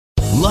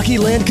Lucky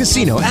Land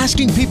Casino,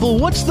 asking people,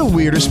 what's the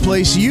weirdest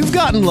place you've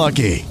gotten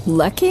lucky?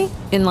 Lucky?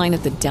 In line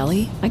at the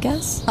deli, I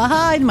guess?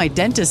 Aha, in my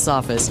dentist's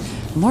office.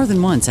 More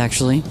than once,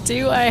 actually.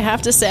 Do I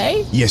have to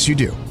say? Yes, you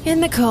do. In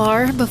the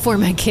car before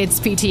my kids'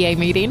 PTA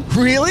meeting.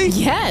 Really?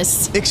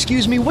 Yes.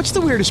 Excuse me, what's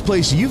the weirdest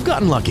place you've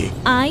gotten lucky?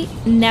 I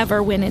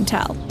never win and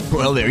tell.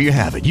 Well, there you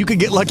have it. You can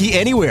get lucky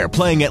anywhere,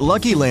 playing at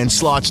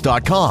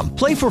LuckyLandSlots.com.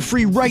 Play for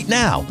free right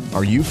now.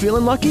 Are you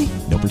feeling lucky?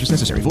 No purchase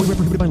necessary. Void where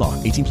prohibited by law.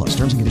 18 plus.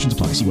 Terms and conditions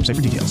apply. See website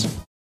for details.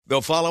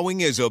 The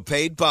following is a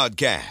paid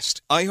podcast.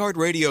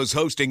 iHeartRadio's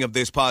hosting of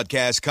this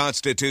podcast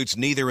constitutes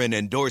neither an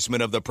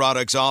endorsement of the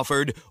products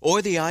offered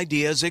or the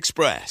ideas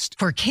expressed.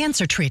 For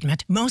cancer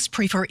treatment, most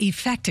prefer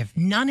effective,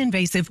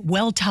 non-invasive,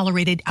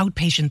 well-tolerated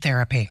outpatient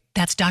therapy.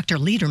 That's Dr.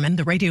 Lederman,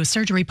 the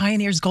radiosurgery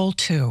pioneer's goal,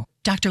 too.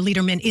 Dr.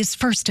 Lederman is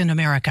first in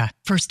America,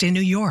 first in New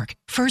York,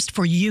 first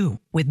for you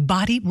with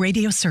body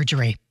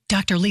radiosurgery.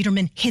 Dr.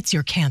 Lederman hits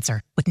your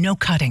cancer with no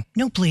cutting,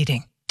 no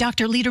bleeding.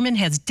 Dr. Lederman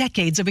has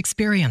decades of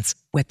experience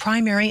with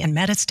primary and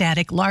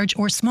metastatic large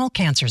or small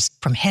cancers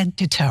from head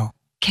to toe.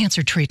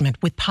 Cancer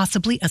treatment with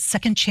possibly a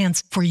second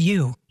chance for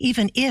you,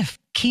 even if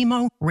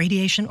chemo,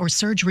 radiation, or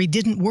surgery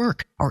didn't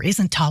work or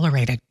isn't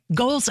tolerated.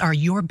 Goals are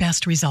your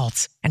best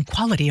results and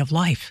quality of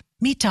life.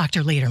 Meet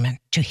Dr. Lederman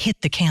to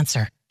hit the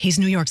cancer. He's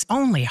New York's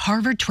only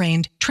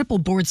Harvard-trained, triple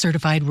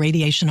board-certified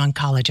radiation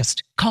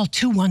oncologist. Call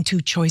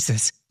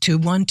 212-CHOICES,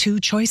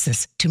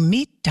 212-CHOICES to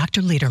meet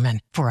Dr. Lederman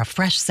for a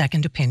fresh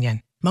second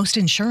opinion. Most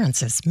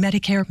insurances,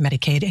 Medicare,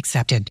 Medicaid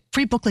accepted.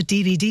 Free booklet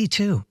DVD,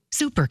 too.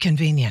 Super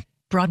convenient.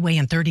 Broadway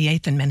and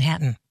 38th in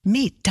Manhattan.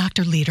 Meet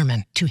Dr.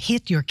 Lederman to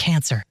hit your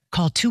cancer.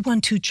 Call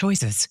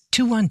 212-CHOICES,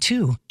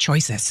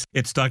 212-CHOICES.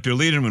 It's Dr.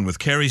 Lederman with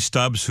Carrie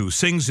Stubbs, who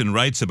sings and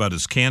writes about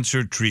his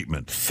cancer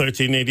treatment.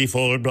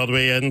 1384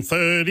 Broadway and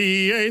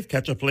 38th.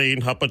 Catch a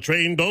plane, hop a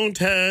train, don't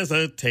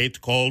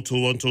hesitate. Call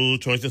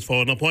 212-CHOICES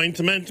for an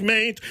appointment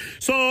made.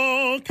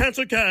 So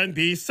cancer can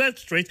be set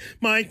straight.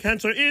 My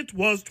cancer, it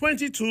was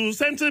 22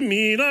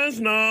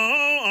 centimeters. Now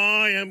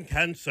I am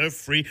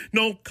cancer-free.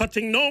 No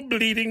cutting, no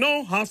bleeding,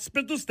 no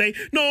hospital stay,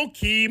 no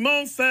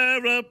chemotherapy.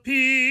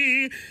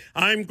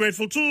 I'm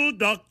grateful to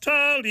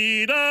Dr.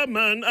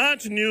 Lederman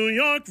at New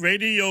York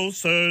Radio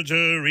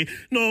Surgery.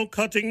 No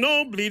cutting,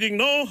 no bleeding,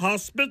 no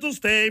hospital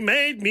stay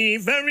made me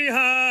very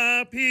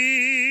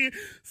happy.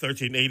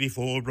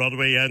 1384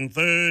 Broadway and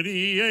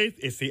 38th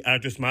is the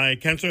address. My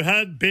cancer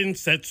had been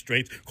set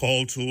straight.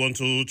 Call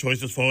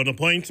 212-CHOICES for an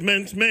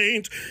appointment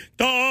made.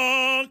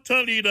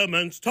 Dr.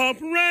 Lederman's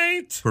top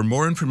rate. For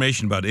more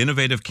information about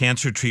innovative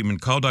cancer treatment,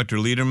 call Dr.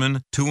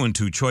 Lederman,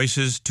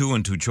 212-CHOICES,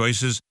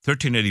 212-CHOICES,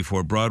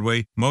 1384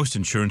 Broadway. Most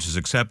insurance is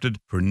accepted.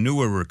 For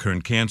newer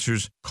recurrent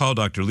cancers, call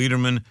Dr.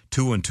 Lederman,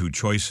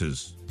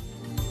 212-CHOICES.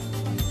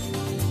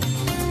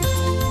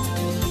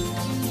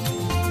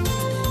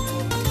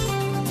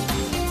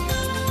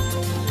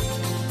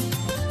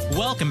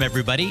 Welcome,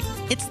 everybody.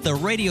 It's the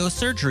Radio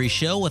Surgery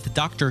Show with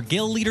Dr.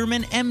 Gil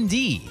Lederman,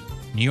 MD,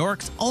 New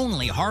York's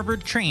only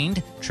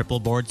Harvard-trained, triple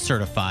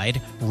board-certified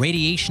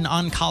radiation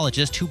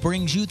oncologist who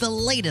brings you the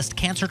latest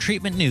cancer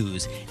treatment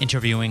news,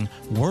 interviewing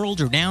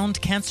world-renowned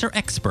cancer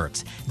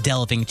experts,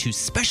 delving into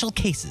special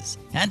cases,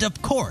 and,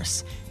 of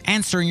course,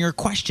 answering your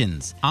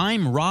questions.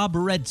 I'm Rob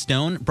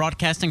Redstone,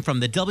 broadcasting from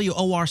the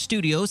WOR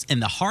studios in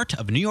the heart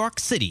of New York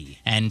City.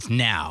 And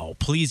now,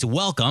 please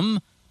welcome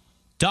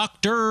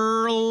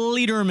Dr.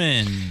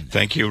 Lederman.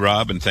 Thank you,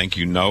 Rob, and thank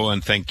you, Noah,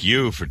 and thank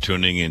you for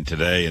tuning in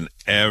today and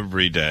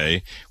every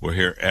day. We're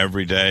here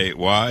every day.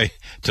 Why?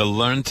 To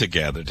learn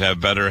together, to have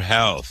better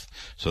health,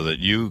 so that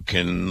you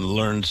can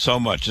learn so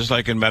much. Just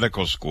like in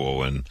medical school,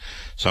 when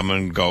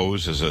someone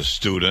goes as a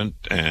student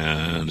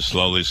and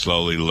slowly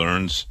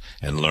learns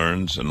and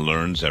learns and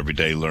learns, every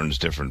day learns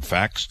different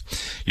facts.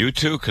 You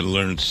too can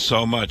learn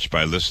so much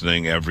by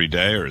listening every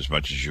day, or as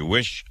much as you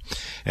wish.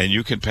 And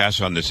you can pass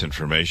on this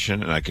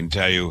information, and I can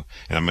tell you,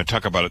 and I'm going to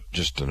talk about it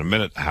just in a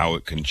minute, how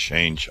it can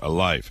change a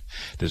life.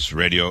 This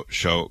radio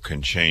show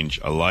can change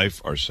a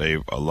life or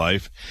save a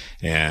life,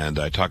 and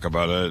I talk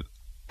about it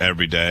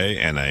every day,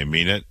 and I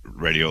mean it.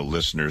 Radio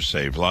listeners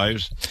save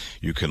lives.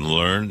 You can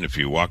learn if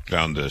you walk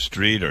down the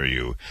street, or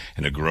you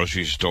in a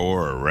grocery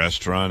store or a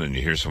restaurant, and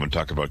you hear someone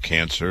talk about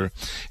cancer,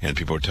 and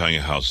people are telling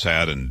you how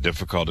sad and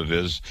difficult it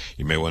is.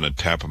 You may want to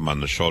tap them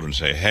on the shoulder and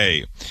say,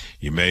 hey,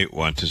 you may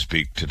want to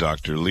speak to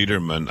Dr.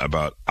 Lederman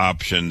about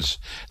options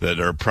that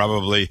are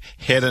probably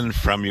hidden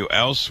from you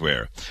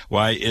elsewhere.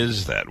 Why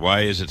is that?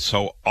 Why is it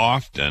so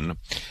often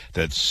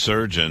that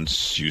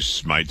surgeons you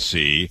might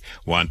see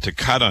want to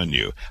cut on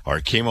you, or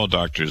chemo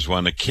doctors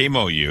want to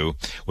chemo you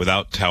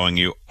without telling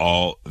you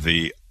all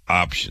the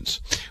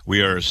options?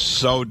 We are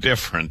so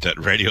different at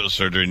Radio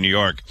Surgery New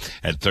York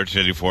at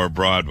 1384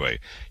 Broadway.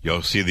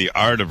 You'll see the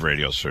art of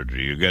radio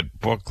surgery. You get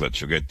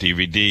booklets, you'll get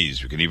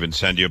DVDs. We can even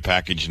send you a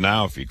package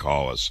now if you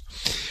call us.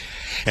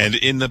 And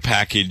in the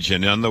package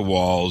and on the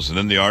walls and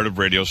in the art of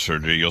radio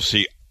surgery, you'll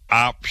see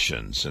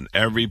options. And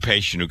every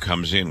patient who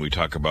comes in, we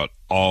talk about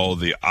all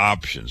the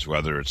options,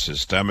 whether it's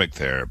systemic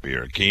therapy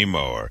or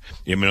chemo or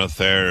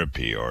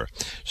immunotherapy or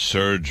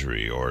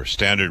surgery or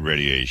standard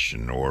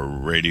radiation or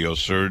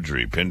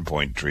radiosurgery,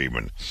 pinpoint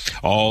treatment,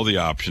 all the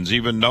options,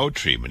 even no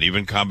treatment,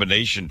 even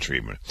combination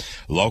treatment,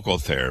 local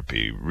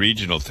therapy,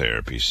 regional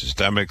therapy,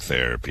 systemic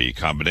therapy,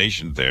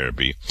 combination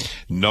therapy,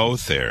 no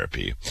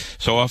therapy.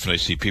 So often I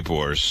see people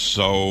who are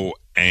so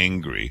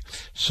angry.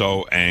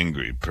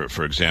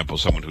 For example,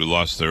 someone who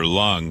lost their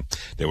lung,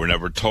 they were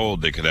never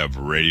told they could have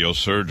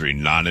radiosurgery,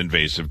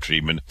 non-invasive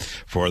treatment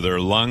for their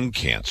lung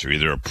cancer,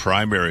 either a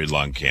primary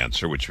lung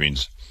cancer, which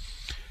means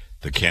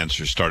the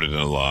cancer started in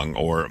the lung,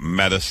 or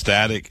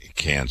metastatic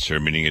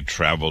cancer, meaning it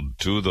traveled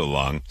to the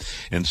lung.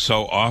 And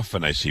so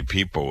often I see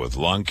people with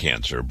lung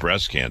cancer, or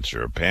breast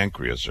cancer, or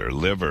pancreas, or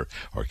liver,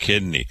 or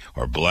kidney,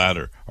 or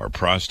bladder, or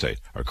prostate,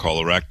 or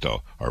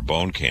colorectal, or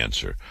bone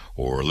cancer,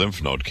 or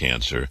lymph node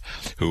cancer,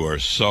 who are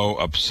so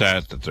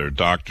upset that their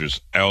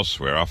doctors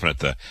elsewhere, often at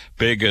the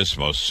biggest,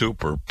 most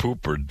super,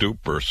 pooper,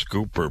 duper,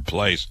 scooper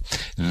place,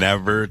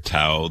 never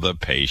tell the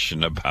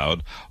patient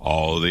about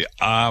all the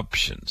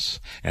options.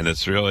 And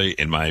it's really,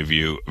 in my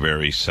view,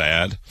 very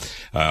sad.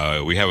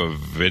 We have a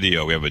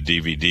video, we have a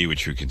DVD,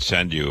 which we can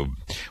send you.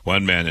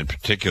 One man in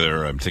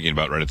particular, I'm thinking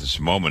about right at this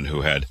moment,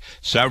 who had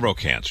several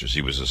cancers.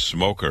 He was a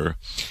smoker.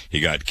 He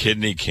got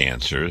kidney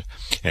cancer,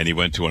 and he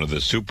went to one of the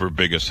super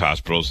biggest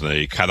hospitals, and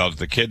they cut out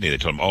the kidney. They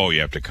told him, oh,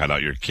 you have to cut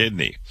out your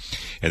kidney.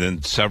 And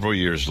then several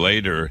years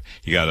later,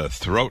 he got a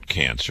throat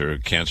cancer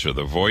of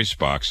the voice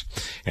box,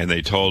 and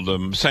they told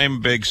him,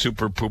 same big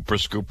super pooper,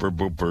 scooper,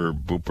 booper,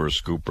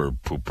 scooper,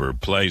 pooper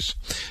place.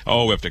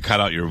 Oh, we have to cut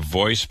out your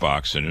voice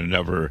box, and you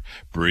never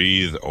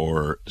breathe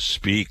or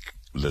speak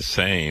the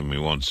same.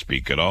 You won't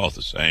speak at all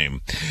the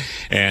same.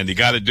 And you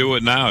got to do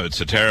it now.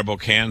 It's a terrible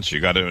cancer.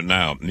 You got to do it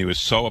now. And he was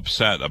so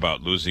upset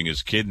about losing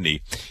his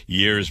kidney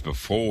years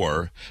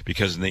before,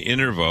 because in the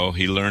interval,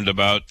 he learned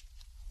about,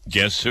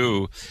 guess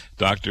who?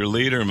 Dr.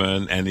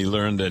 Lederman, and he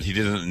learned that he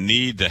didn't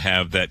need to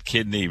have that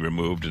kidney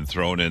removed and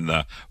thrown in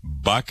the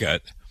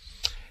bucket.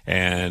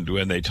 And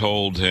when they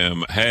told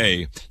him,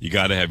 hey, you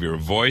got to have your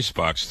voice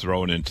box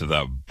thrown into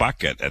the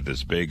bucket at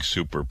this big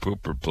super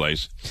pooper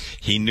place,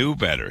 he knew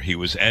better. He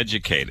was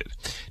educated,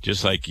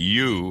 just like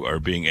you are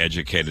being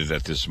educated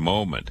at this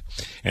moment.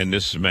 And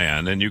this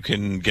man, and you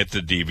can get the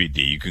DVD.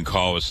 You can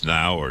call us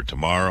now or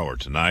tomorrow or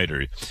tonight,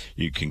 or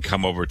you can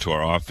come over to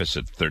our office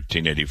at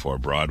 1384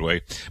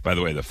 Broadway. By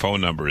the way, the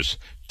phone number is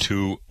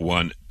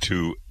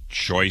 212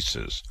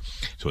 choices.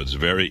 So it's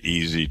very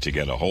easy to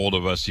get a hold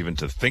of us, even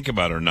to think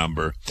about our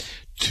number,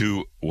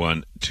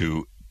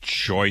 212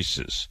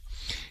 choices.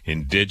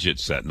 In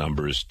digits, that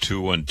number is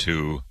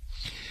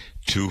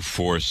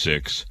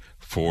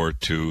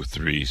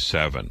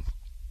 212-246-4237.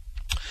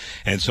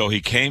 And so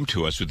he came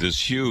to us with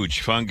this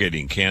huge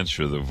fungating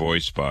cancer of the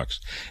voice box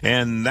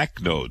and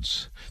neck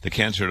nodes. The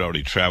cancer had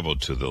already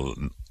traveled to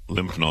the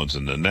lymph nodes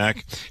in the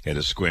neck, had a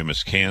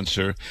squamous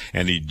cancer,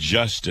 and he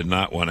just did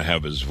not want to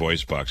have his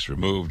voice box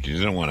removed. He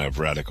didn't want to have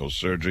radical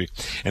surgery.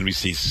 And we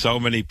see so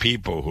many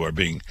people who are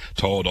being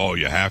told, oh,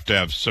 you have to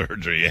have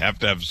surgery, you have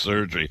to have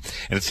surgery.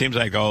 And it seems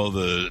like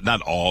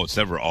not all, it's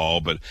never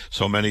all, but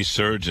so many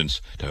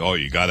surgeons, oh,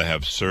 you got to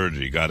have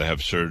surgery, you got to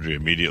have surgery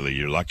immediately.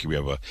 You're lucky we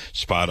have a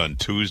spot on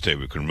Tuesday.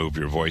 We can remove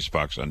your voice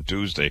box on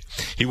Tuesday.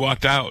 He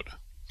walked out.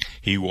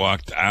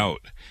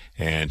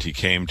 And he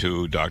came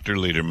to Dr.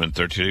 Lederman,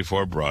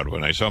 1384 Broadway,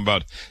 and I saw him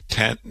about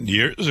 10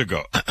 years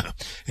ago.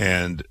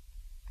 And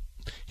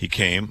he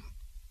came,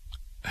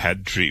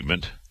 had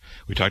treatment.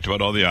 We talked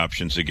about all the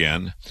options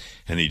again,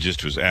 and he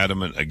just was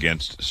adamant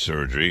against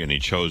surgery, and he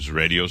chose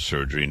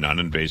radiosurgery,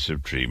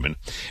 non-invasive treatment,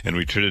 and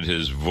we treated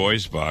his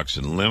voice box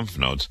and lymph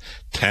nodes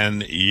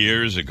 10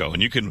 years ago.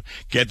 And you can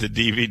get the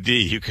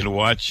DVD. You can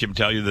watch him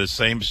tell you the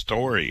same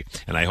story,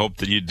 and I hope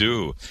that you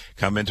do.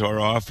 Come into our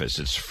office.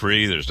 It's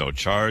free. There's no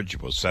charge.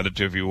 We'll send it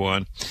to you if you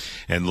want,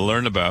 and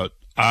learn about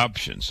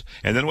options.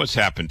 And then what's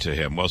happened to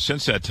him? Well,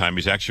 since that time,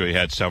 he's actually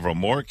had several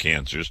more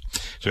cancers.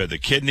 So he had the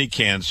kidney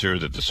cancer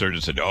that the surgeon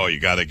said, oh, you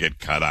got to get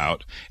cut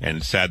out. And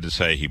it's sad to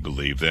say he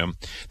believed them.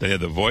 Then he had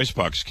the voice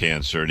box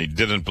cancer, and he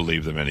didn't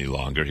believe them any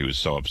longer. He was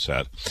so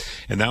upset.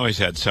 And now he's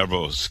had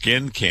several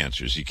skin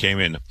cancers. He came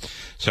in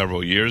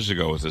several years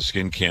ago with a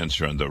skin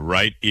cancer on the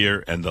right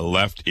ear and the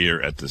left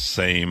ear at the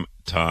same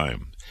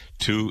time.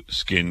 2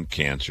 skin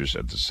cancers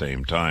at the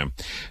same time.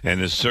 And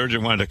the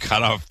surgeon wanted to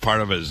cut off part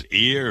of his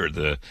ear,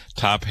 the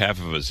top half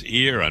of his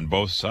ear on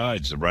both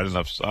sides, the right and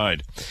left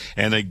side.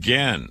 And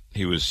again,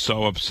 he was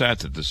so upset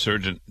that the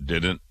surgeon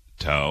didn't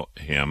tell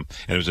him.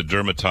 And it was a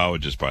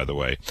dermatologist, by the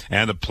way,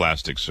 and a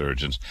plastic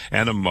surgeon,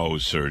 and a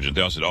Mohs surgeon.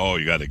 They all said, oh,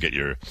 you got to get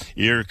your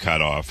ear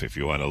cut off if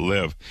you want to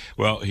live.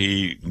 Well,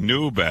 he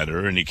knew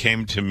better, and he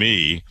came to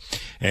me,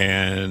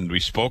 and we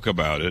spoke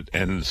about it.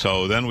 And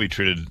so then we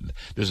treated,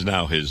 this is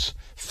now his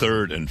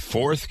third and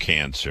fourth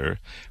cancer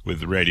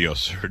with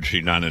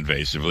radiosurgery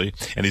non-invasively,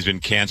 and he's been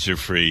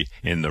cancer-free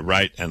in the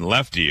right and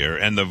left ear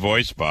and the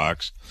voice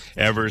box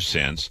ever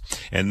since.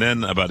 And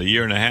then about a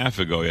year and a half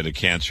ago, he had a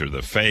cancer of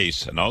the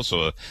face and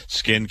also a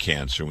skin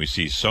cancer. And we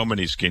see so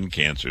many skin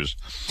cancers.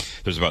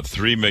 There's about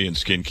 3 million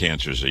skin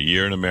cancers a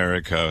year in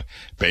America,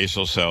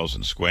 basal cells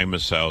and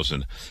squamous cells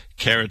and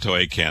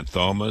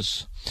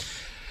keratoacanthomas.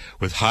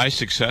 With high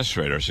success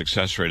rate, our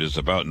success rate is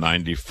about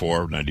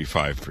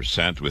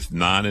 94-95% with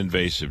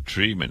non-invasive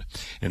treatment.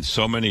 And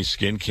so many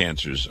skin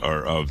cancers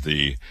are of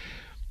the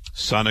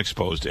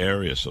sun-exposed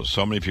area.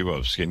 So many people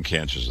have skin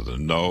cancers of the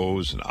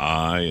nose and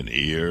eye and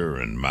ear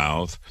and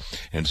mouth.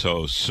 And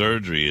so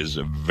surgery is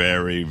a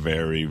very,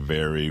 very,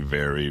 very,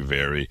 very,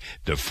 very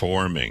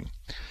deforming.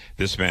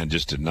 This man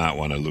just did not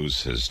want to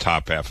lose his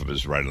top half of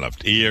his right and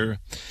left ear.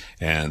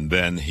 And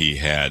then he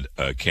had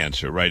a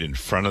cancer right in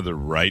front of the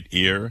right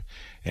ear.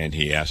 And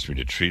he asked me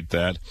to treat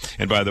that.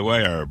 And by the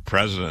way, our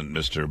president,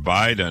 Mr.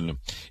 Biden,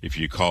 if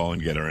you call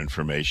and get our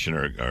information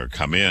or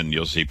come in,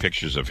 you'll see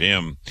pictures of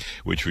him,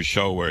 which will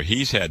show where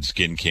he's had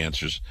skin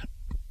cancers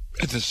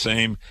at the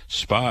same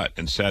spot.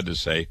 And sad to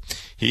say,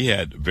 he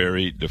had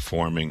very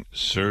deforming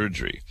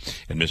surgery.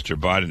 And Mr.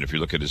 Biden, if you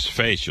look at his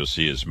face, you'll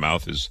see his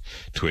mouth is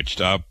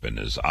twitched up and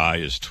his eye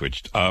is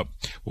twitched up.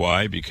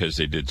 Why? Because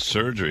they did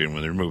surgery. And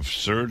when they removed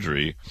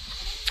surgically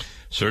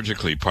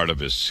part of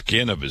his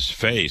skin of his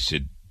face,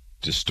 it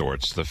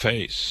distorts the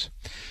face.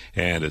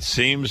 And it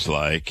seems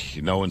like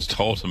no one's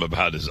told him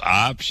about his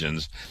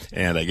options,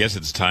 and I guess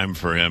it's time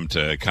for him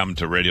to come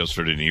to Radio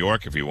Surgery New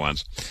York if he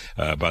wants.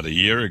 About a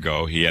year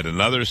ago, he had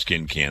another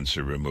skin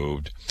cancer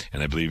removed,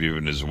 and I believe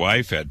even his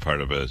wife had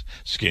part of a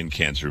skin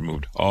cancer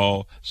removed,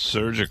 all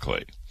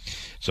surgically.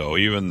 So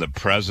even the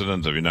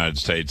President of the United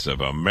States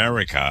of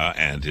America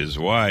and his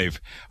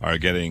wife are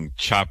getting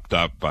chopped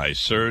up by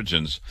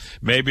surgeons.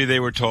 Maybe they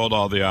were told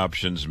all the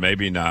options,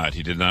 maybe not.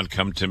 He did not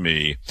come to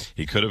me.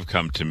 He could have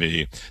come to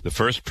me. The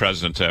first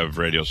president to have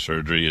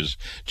radiosurgery is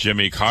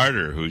Jimmy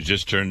Carter, who's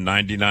just turned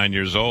 99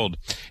 years old.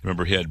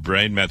 Remember, he had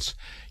brain mets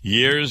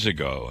years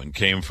ago and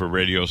came for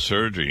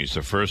radiosurgery. He's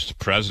the first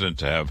president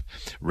to have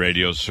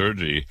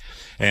radiosurgery.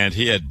 And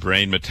he had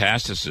brain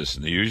metastasis,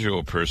 and the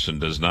usual person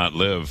does not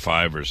live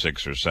 5 or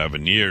 6 or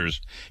 7 years.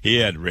 He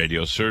had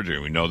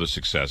radiosurgery. We know the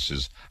success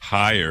is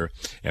higher,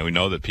 and we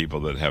know that people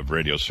that have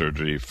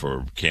radiosurgery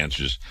for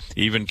cancers,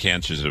 even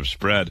cancers that have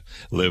spread,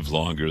 live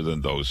longer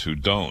than those who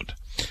don't.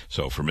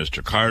 So for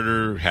Mr.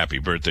 Carter, happy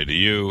birthday to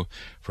you.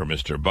 For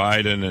Mr.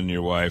 Biden and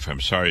your wife, I'm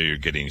sorry you're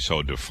getting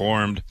so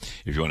deformed.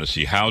 If you want to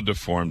see how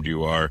deformed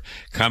you are,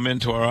 come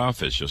into our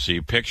office. You'll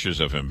see pictures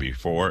of him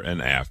before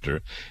and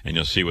after, and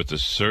you'll see what the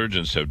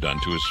surgeons have done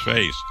to his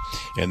face.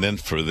 And then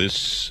for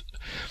this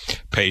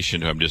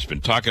patient who I've just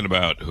been talking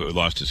about, who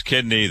lost his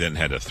kidney, then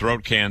had a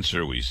throat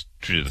cancer. We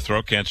treated the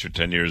throat cancer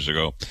 10 years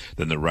ago,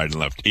 then the right and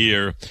left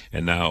ear,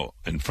 and now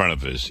in front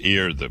of his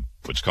ear,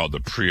 what's called the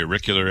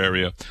preauricular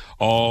area,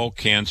 all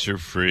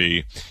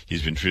cancer-free.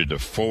 He's been treated to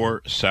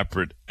 4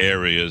 separate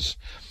areas,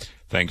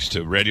 thanks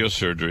to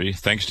radiosurgery,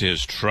 thanks to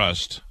his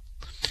trust,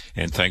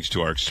 and thanks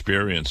to our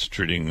experience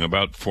treating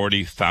about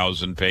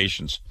 40,000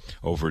 patients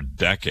over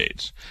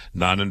decades,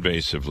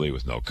 non-invasively,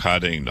 with no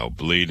cutting, no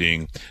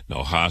bleeding,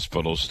 no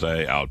hospital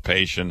stay,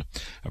 outpatient.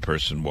 A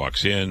person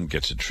walks in,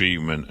 gets a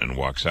treatment, and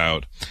walks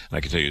out. And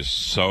I can tell you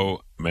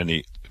so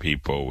many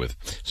people with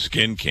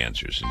skin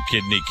cancers and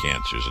kidney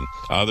cancers and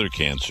other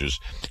cancers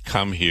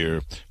come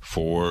here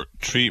for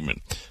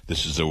treatment.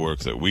 This is the work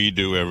that we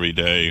do every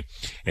day,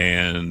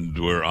 and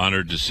we're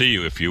honored to see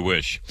you if you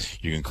wish.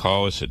 You can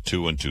call us at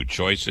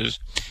 212-CHOICES,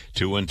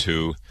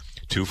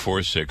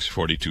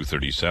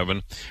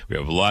 212-246-4237. We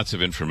have lots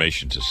of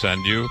information to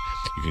send you.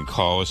 You can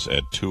call us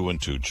at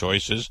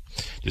 212-CHOICES.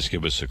 Just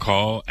give us a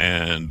call,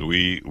 and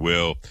we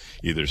will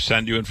either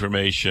send you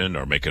information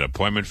or make an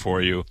appointment for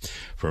you.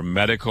 For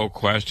medical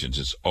questions,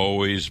 it's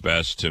always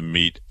best to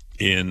meet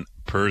in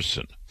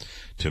person.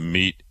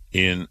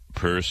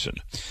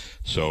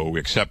 So we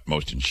accept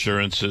most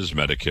insurances,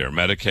 Medicare,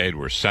 Medicaid.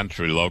 We're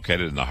centrally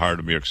located in the heart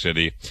of New York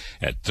City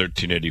at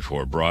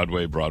 1384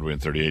 Broadway and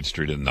 38th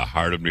Street in the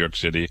heart of New York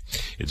City.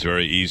 It's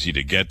very easy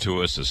to get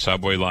to us. The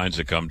subway lines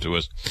that come to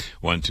us,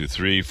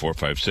 123,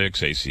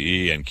 456, ACE,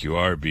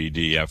 NQR,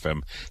 BD,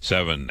 FM,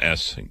 7,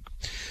 S, and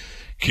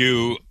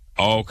Q,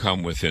 all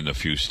come within a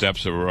few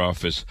steps of our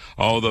office.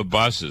 All the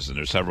buses, and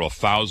there's several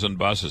thousand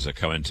buses that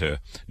come into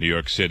New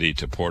York City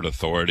to Port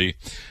Authority,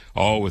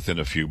 all within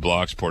a few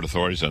blocks. Port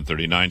Authority's on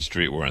 39th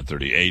Street. We're on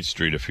 38th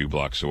Street, a few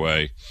blocks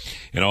away.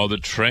 And all the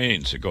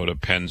trains that go to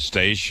Penn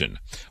Station,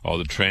 all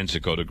the trains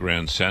that go to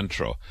Grand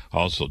Central,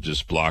 also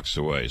just blocks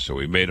away. So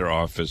we made our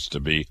office to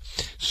be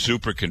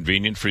super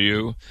convenient for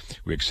you.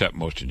 We accept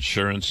most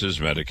insurances,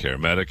 Medicare,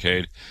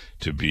 Medicaid.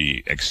 to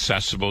be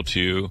accessible to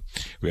you.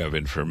 We have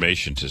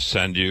information to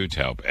send you to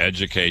help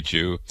educate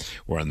you.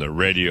 We're on the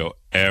radio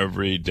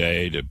every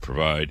day to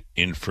provide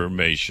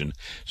information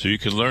so you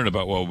can learn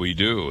about what we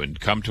do and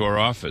come to our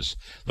office.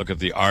 Look at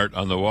the art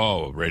on the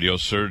wall of radio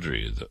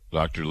surgery.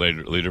 Dr.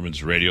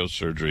 Lederman's radio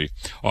surgery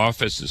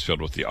office is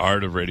filled with the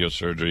art of radio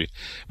surgery.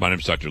 My name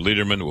is Dr.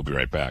 Lederman. We'll be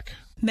right back.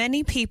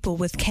 Many people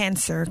with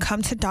cancer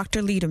come to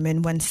Dr.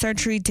 Lederman when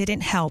surgery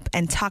didn't help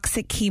and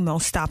toxic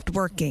chemo stopped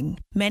working.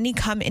 Many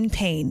come in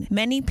pain.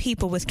 Many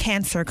people with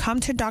cancer come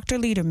to Dr.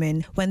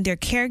 Lederman when their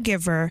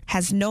caregiver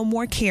has no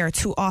more care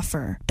to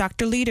offer.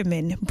 Dr.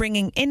 Lederman,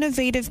 bringing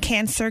innovative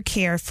cancer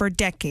care for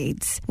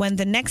decades. When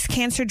the next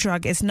cancer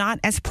drug is not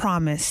as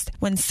promised,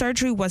 when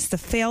surgery was the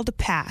failed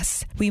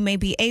pass, we may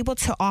be able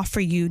to offer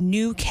you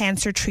new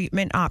cancer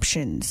treatment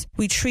options.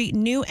 We treat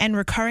new and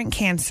recurrent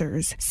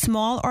cancers,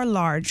 small or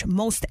large,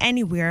 most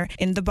anywhere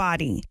in the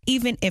body,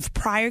 even if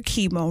prior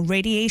chemo,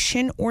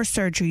 radiation, or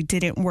surgery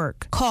didn't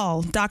work.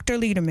 Call Dr.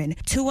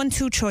 Lederman,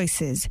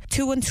 212-CHOICES,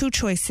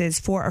 212-CHOICES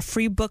for a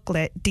free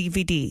booklet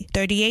DVD,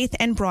 38th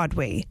and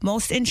Broadway.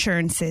 Most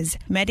insurances,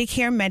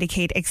 Medicare,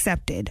 Medicaid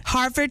accepted.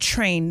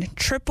 Harvard-trained,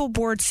 triple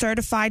board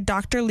certified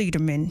Dr.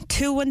 Lederman,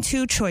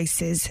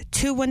 212-CHOICES,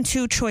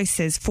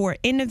 212-CHOICES for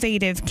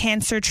innovative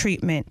cancer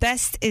treatment.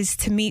 Best is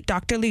to meet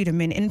Dr.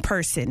 Lederman in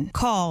person.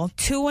 Call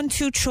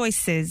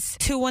 212-CHOICES,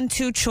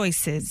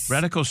 212-CHOICES.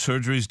 Radical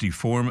surgeries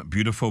deform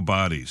beautiful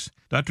bodies.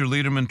 Dr.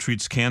 Lederman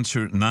treats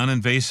cancer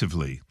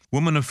non-invasively.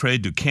 Woman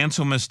afraid to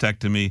cancel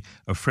mastectomy,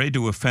 afraid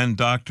to offend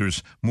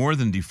doctors more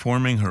than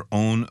deforming her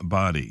own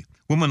body.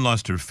 Woman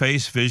lost her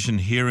face, vision,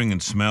 hearing,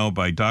 and smell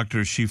by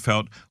doctors she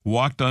felt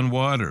walked on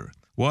water.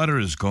 Water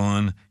is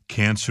gone.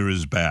 Cancer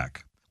is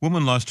back.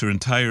 Woman lost her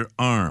entire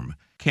arm.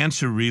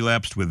 Cancer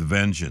relapsed with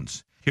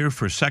vengeance. Here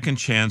for a second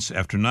chance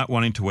after not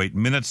wanting to wait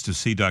minutes to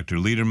see Dr.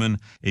 Lederman,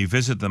 a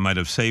visit that might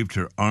have saved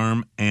her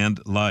arm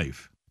and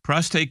life.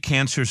 Prostate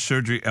cancer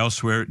surgery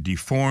elsewhere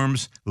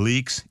deforms,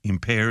 leaks,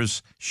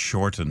 impairs,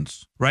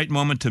 shortens. Right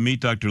moment to meet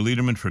Dr.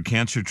 Lederman for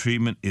cancer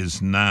treatment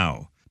is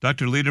now.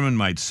 Dr. Lederman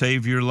might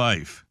save your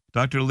life.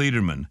 Dr.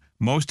 Lederman,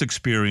 most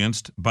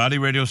experienced, body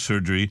radio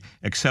surgery,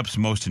 accepts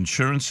most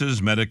insurances,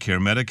 Medicare,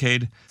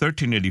 Medicaid,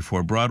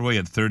 1384 Broadway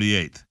at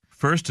 38th.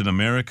 First in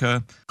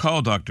America,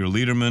 call Dr.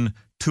 Lederman,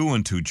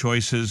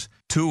 212-CHOICES,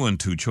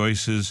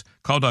 212-CHOICES.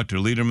 Call Dr.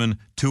 Lederman,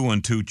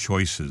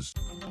 212-CHOICES.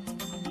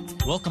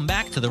 Welcome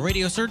back to the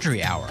Radio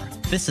Surgery Hour.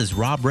 This is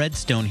Rob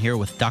Redstone here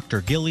with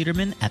Dr. Gil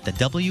Lederman at the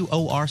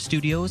WOR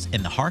Studios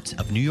in the heart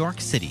of New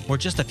York City. We're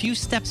just a few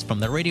steps from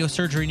the Radio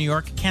Surgery New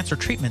York Cancer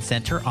Treatment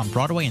Center on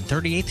Broadway and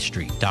 38th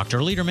Street. Dr.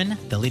 Lederman,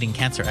 the leading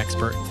cancer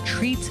expert,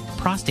 treats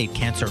prostate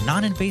cancer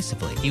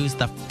non-invasively. He was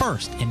the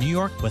first in New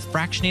York with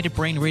fractionated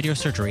brain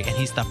radiosurgery, and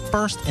he's the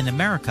first in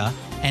America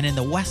and in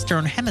the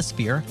Western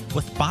Hemisphere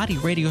with body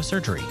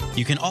radiosurgery.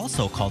 You can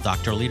also call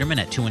Dr. Lederman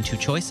at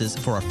 212-CHOICES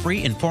for a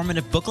free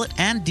informative booklet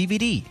and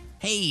DVD.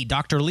 Hey,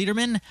 Dr.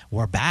 Lederman,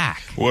 we're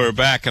back. We're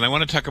back, and I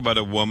want to talk about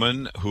a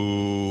woman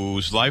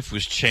whose life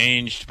was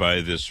changed by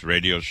this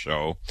radio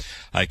show.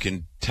 I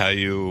can tell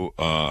you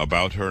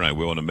about her, and I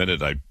will in a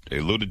minute. I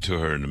alluded to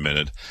her in a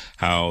minute,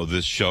 how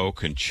this show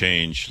can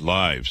change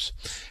lives.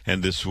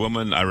 And this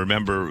woman, I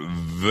remember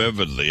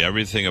vividly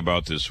everything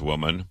about this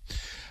woman.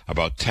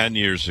 About 10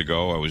 years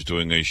ago, I was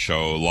doing a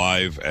show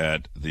live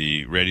at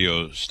the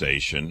radio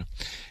station,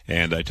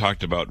 and I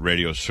talked about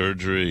radio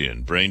surgery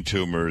and brain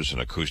tumors and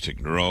acoustic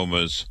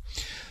neuromas.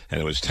 And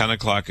it was 10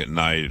 o'clock at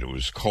night. It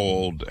was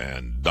cold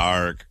and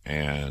dark,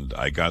 and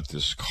I got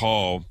this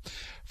call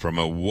from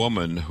a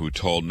woman who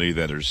told me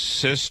that her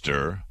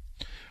sister,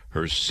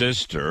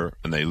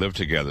 and they live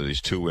together,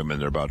 these two women,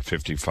 they're about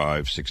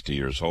 55, 60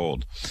 years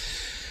old.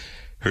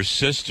 Her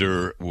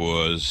sister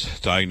was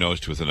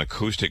diagnosed with an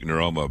acoustic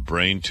neuroma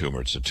brain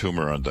tumor. It's a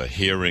tumor on the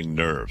hearing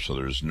nerve. So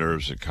there's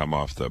nerves that come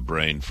off the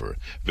brain for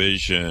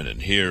vision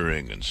and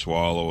hearing and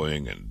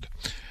swallowing and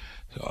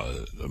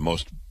the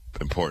most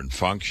important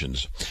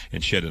functions.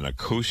 And she had an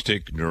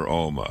acoustic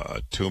neuroma,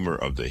 a tumor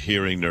of the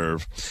hearing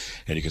nerve.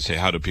 And you can say,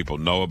 how do people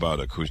know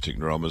about acoustic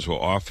neuromas? Well,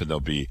 often there'll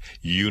be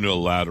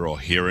unilateral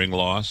hearing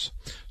loss.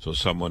 So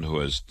someone who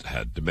has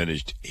had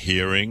diminished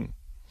hearing.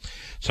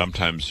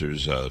 Sometimes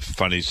there's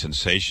funny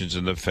sensations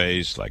in the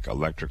face, like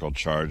electrical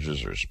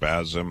charges or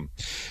spasm.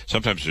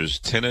 Sometimes there's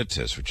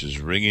tinnitus, which is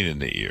ringing in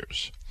the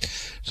ears.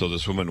 So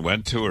this woman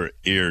went to her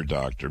ear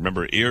doctor.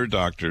 Remember, ear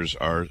doctors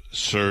are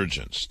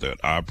surgeons that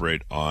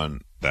operate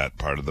on that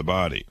part of the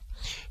body.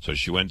 So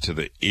she went to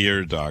the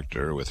ear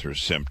doctor with her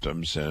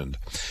symptoms, and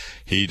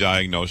he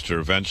diagnosed her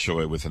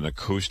eventually with an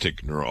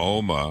acoustic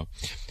neuroma,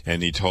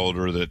 and he told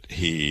her that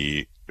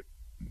he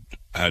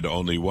had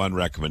only one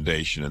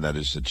recommendation, and that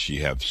is that she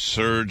have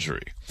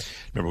surgery.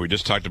 Remember, we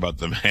just talked about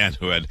the man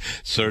who had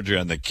surgery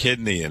on the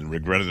kidney and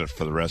regretted it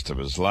for the rest of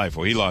his life.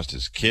 Well, he lost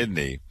his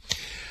kidney.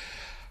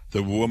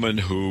 The woman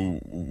who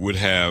would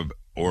have,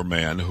 or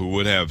man, who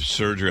would have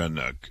surgery on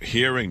the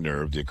hearing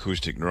nerve, the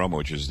acoustic neuroma,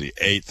 which is the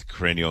 8th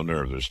cranial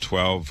nerve. There's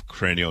 12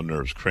 cranial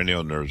nerves.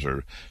 Cranial nerves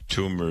are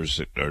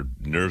tumors, or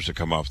nerves that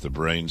come off the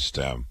brain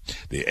stem.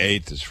 The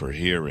 8th is for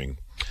hearing.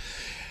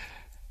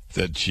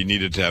 that she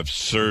needed to have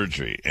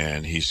surgery,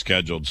 and he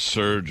scheduled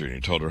surgery, and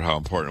he told her how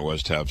important it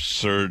was to have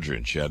surgery,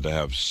 and she had to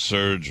have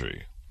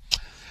surgery.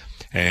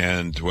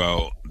 And,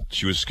 well,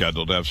 she was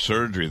scheduled to have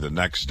surgery the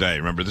next day.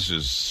 Remember,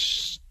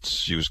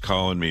 she was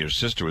calling me, her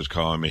sister was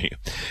calling me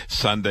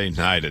Sunday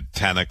night at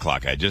 10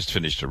 o'clock. I just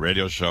finished a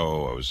radio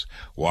show. I was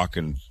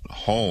walking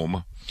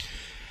home,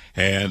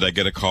 and I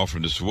get a call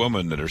from this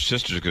woman that her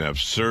sister's going to have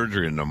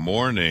surgery in the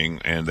morning,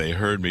 and they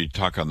heard me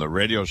talk on the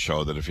radio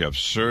show that if you have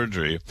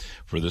surgery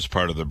for this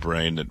part of the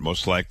brain, that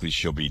most likely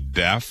she'll be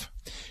deaf.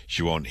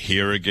 She won't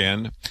hear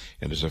again,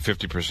 and there's a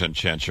 50%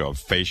 chance she'll have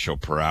facial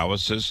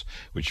paralysis,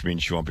 which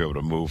means she won't be able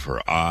to move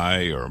her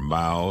eye or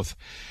mouth,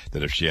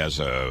 that if she has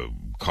a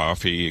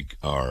coffee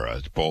or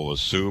a bowl of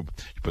soup,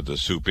 you put the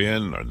soup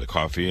in or the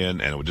coffee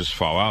in, and it will just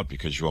fall out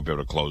because she won't be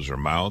able to close her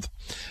mouth.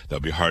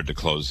 That'll be hard to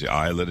close the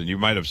eyelid, and you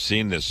might have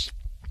seen this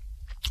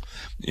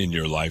in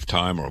your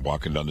lifetime or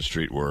walking down the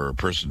street where a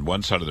person,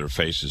 one side of their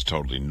face is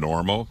totally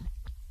normal,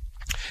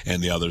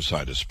 and the other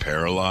side is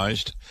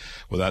paralyzed.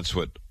 Well, that's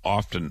what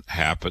often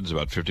happens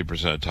about 50%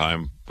 of the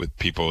time with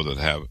people that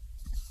have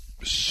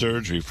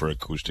surgery for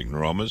acoustic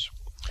neuromas,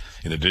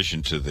 in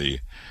addition to the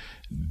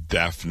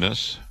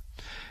deafness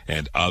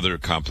and other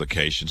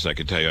complications. I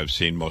can tell you I've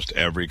seen most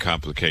every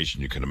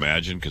complication you can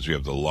imagine because we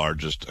have the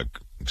largest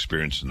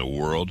experience in the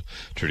world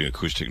treating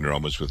acoustic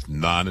neuromas with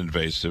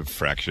non-invasive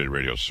fractionated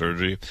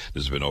radiosurgery.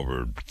 This has been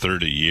over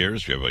 30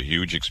 years. We have a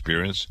huge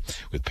experience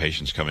with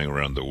patients coming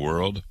around the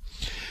world.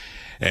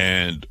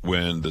 And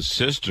when the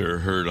sister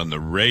heard on the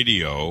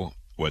radio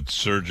what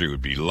surgery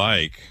would be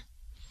like,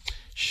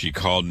 she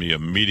called me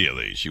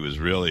immediately. She was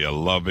really a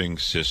loving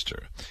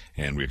sister.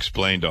 And we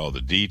explained all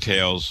the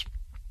details.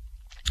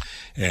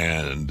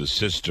 And the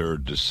sister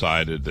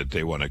decided that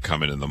they want to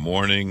come in the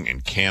morning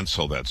and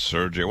cancel that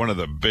surgery. One of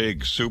the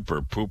big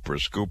super pooper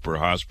scooper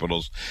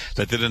hospitals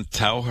that didn't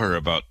tell her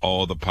about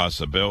all the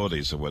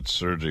possibilities of what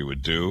surgery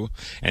would do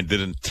and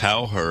didn't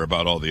tell her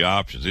about all the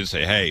options. They didn't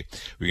say, hey,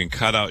 we can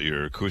cut out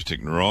your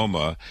acoustic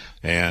neuroma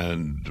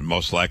and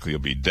most likely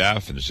you'll be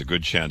deaf and there's a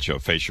good chance you'll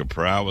have facial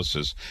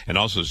paralysis and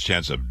also there's a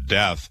chance of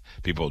death.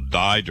 People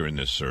die during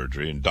this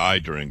surgery and die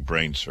during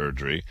brain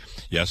surgery.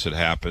 Yes, it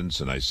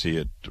happens and I see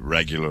it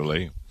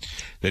regularly.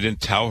 They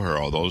didn't tell her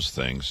all those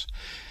things,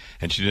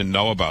 and she didn't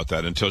know about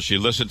that until she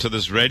listened to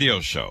this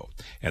radio show.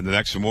 And the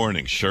next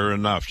morning, sure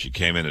enough, she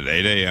came in at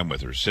 8 a.m.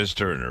 with her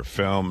sister and her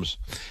films,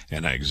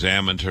 and I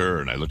examined her,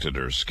 and I looked at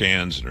her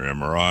scans and her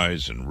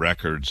MRIs and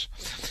records,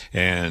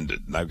 and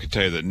I can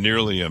tell you that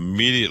nearly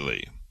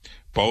immediately,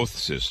 both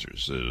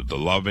sisters, the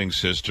loving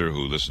sister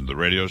who listened to the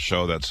radio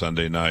show that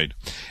Sunday night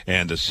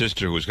and the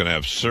sister who was going to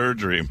have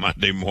surgery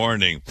Monday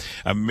morning,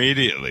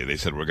 immediately they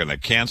said, we're going to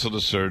cancel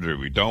the surgery.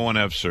 We don't want to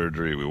have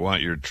surgery. We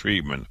want your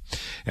treatment.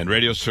 And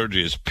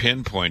radiosurgery is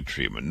pinpoint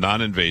treatment,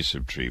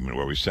 non-invasive treatment,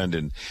 where we send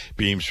in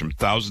beams from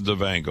thousands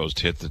of angles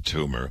to hit the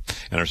tumor.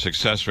 And our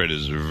success rate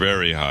is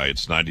very high.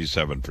 It's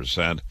 97%.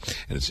 And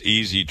it's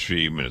easy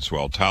treatment. It's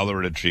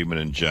well-tolerated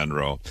treatment in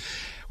general,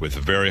 with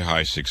very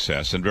high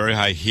success and very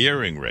high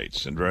hearing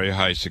rates and very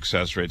high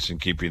success rates in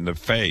keeping the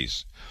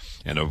face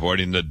and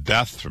avoiding the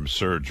death from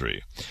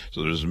surgery.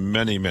 So there's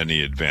many,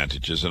 many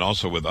advantages. And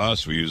also with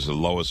us, we use the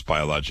lowest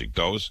biologic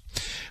dose,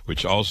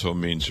 which also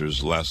means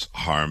there's less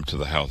harm to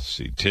the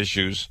healthy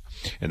tissues.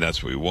 And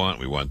that's what we want.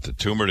 We want the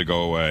tumor to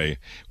go away.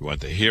 We want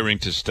the hearing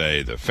to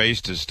stay, the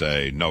face to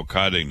stay, no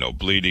cutting, no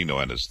bleeding, no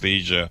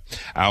anesthesia,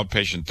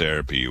 outpatient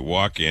therapy. You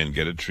walk in,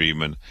 get a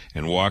treatment,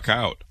 and walk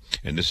out.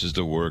 And this is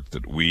the work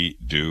that we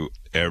do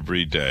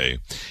every day.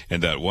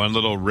 And that one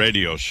little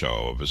radio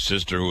show of a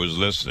sister who was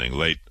listening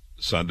late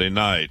Sunday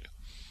night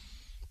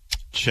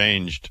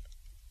changed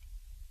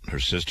her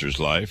sister's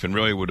life and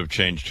really would have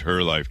changed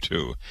her life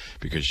too,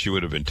 because she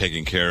would have been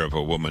taking care of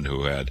a woman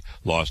who had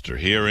lost her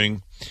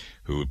hearing,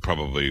 who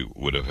probably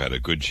would have had a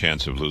good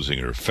chance of losing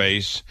her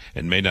face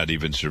and may not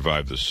even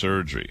survive the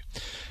surgery.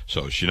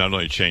 So she not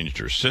only changed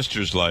her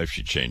sister's life,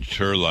 she changed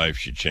her life,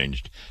 she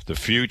changed the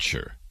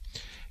future.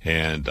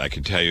 And I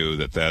can tell you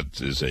that that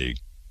is a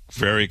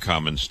very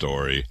common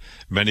story.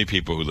 Many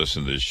people who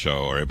listen to this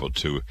show are able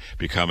to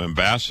become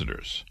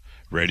ambassadors.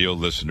 Radio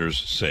listeners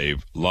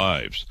save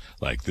lives,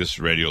 like this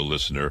radio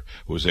listener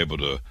who was able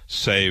to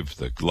save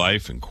the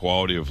life and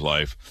quality of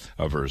life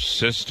of her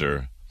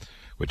sister,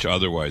 which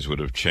otherwise would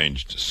have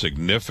changed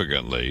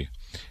significantly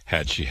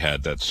had she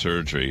had that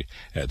surgery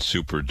at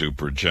Super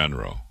Duper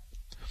General.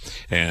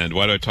 And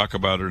why do I talk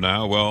about her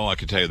now? Well, I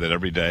can tell you that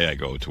every day I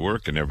go to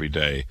work, and every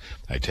day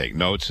I take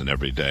notes, and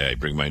every day I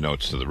bring my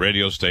notes to the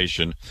radio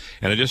station.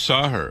 And I just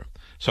saw her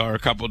a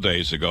couple of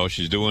days ago.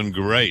 She's doing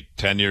great.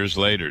 10 years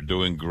later,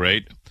 doing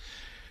great.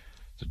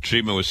 The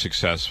treatment was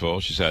successful.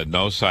 She's had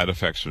no side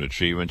effects from the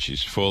treatment.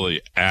 She's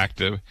fully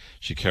active.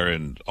 She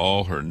carried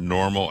all her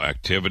normal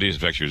activities. In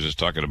fact, she was just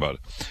talking about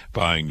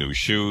buying new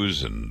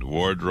shoes and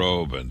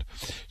wardrobe, and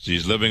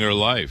she's living her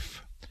life.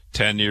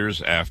 10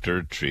 years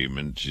after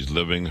treatment, she's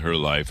living her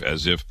life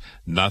as if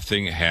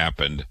nothing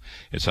happened.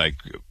 It's like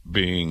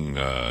being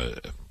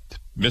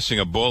missing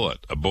a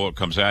bullet. A bullet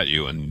comes at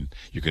you, and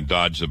you can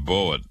dodge the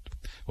bullet.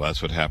 Well,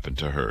 that's what happened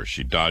to her.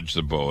 She dodged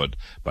the bullet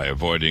by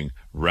avoiding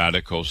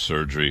radical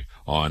surgery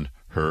on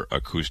her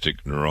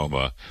acoustic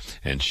neuroma,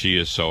 and she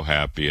is so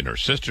happy, and her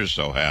sister's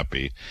so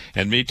happy,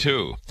 and me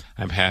too.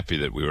 I'm happy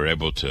that we were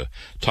able to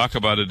talk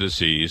about a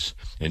disease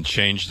and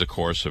change the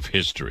course of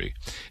history.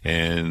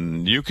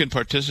 And you can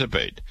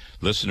participate.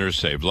 Listeners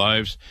save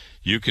lives.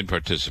 You can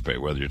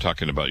participate, whether you're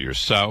talking about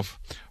yourself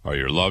or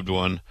your loved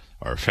one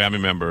or a family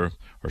member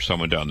or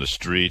someone down the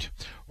street,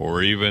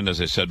 or even,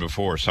 as I said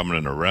before, someone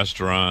in a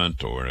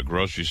restaurant or in a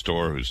grocery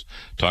store who's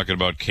talking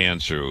about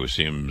cancer, who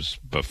seems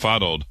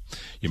befuddled.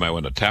 You might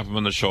want to tap them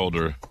on the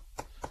shoulder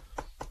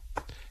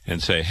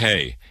and say,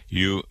 hey,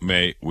 you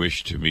may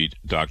wish to meet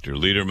Dr.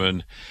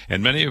 Lederman.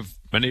 And many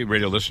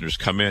radio listeners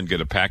come in,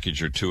 get a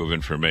package or two of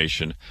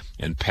information,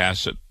 and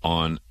pass it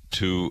on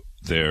to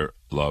their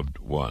loved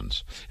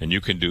ones. And you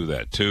can do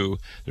that too.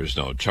 There's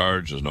no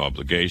charge, there's no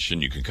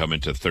obligation. You can come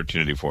into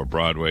 1384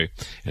 Broadway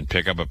and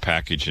pick up a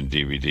package and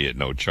DVD at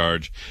no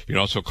charge. You can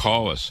also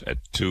call us at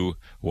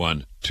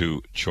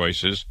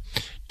 212-CHOICES,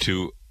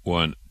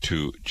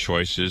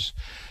 212-CHOICES.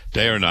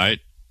 Day or night,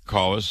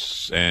 call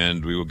us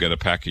and we will get a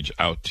package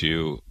out to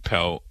you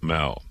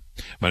pell-mell.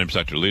 My name is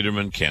Dr.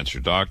 Lederman,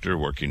 cancer doctor,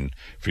 working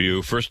for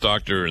you. First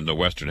doctor in the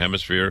Western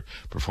Hemisphere,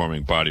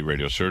 performing body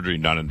radiosurgery,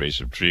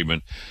 non-invasive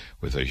treatment,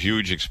 with a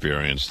huge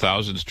experience,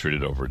 thousands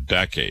treated over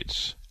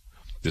decades.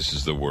 This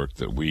is the work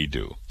that we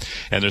do.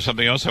 And there's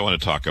something else I want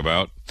to talk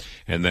about,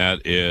 and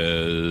that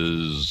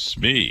is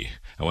me.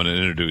 I want to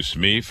introduce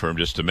me for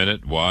just a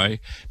minute. Why?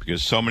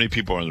 Because so many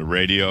people are on the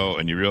radio,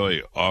 and you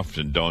really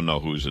often don't know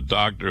who's a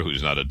doctor,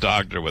 who's not a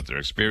doctor, what their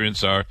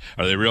experience are.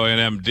 Are they really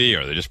an MD?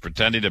 Are they just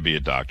pretending to be a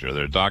doctor? Are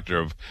they a doctor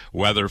of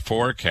weather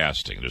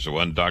forecasting? There's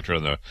one doctor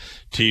on the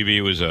TV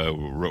who was a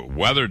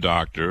weather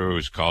doctor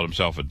who's called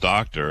himself a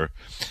doctor.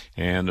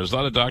 And there's a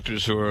lot of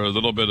doctors who are a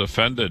little bit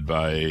offended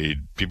by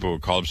people who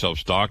call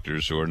themselves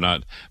doctors who are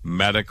not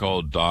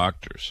medical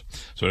doctors.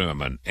 So anyway,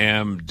 I'm an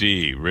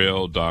MD,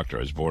 real doctor.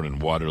 I was born in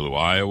Waterloo,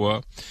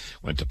 Iowa,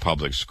 went to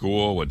public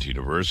school, went to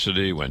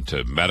university, went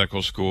to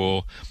medical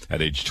school.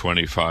 At age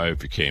 25,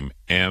 became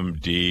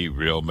MD,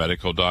 real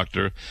medical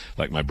doctor,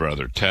 like my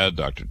brother Ted,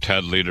 Dr.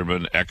 Ted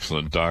Lederman,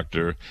 excellent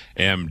doctor,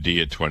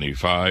 MD at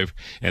 25.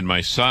 And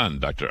my son,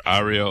 Dr.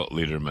 Ariel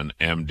Lederman,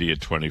 MD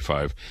at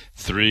 25.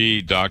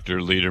 3 Dr.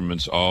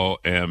 Ledermans, all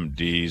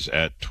MDs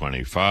at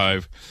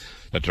 25.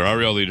 Dr.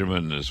 Ariel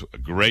Lederman is a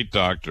great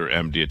doctor,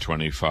 MD at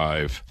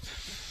 25.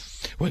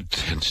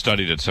 Went and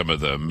studied at some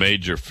of the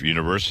major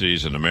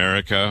universities in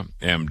America.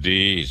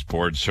 MD, he's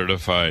board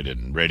certified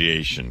in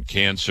radiation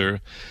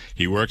cancer.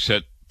 He works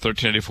at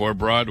 1384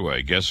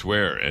 Broadway, guess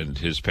where? And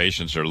his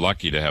patients are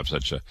lucky to have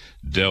such a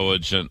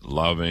diligent,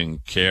 loving,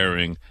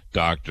 caring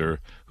doctor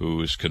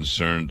who is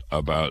concerned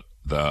about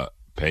the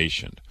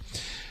patient.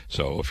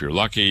 So if you're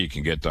lucky, you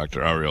can get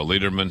Dr. Ariel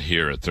Lederman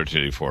here at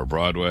 1384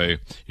 Broadway.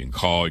 You can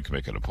call, you can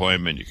make an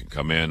appointment, you can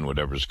come in,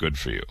 whatever's good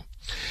for you.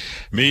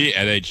 Me,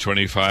 at age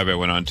 25, I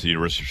went on to the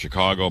University of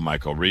Chicago,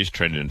 Michael Reese,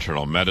 trained in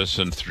internal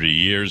medicine, 3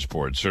 years,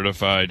 board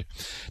certified.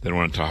 Then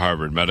went to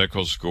Harvard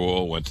Medical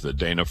School, went to the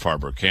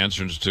Dana-Farber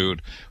Cancer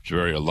Institute, which is a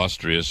very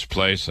illustrious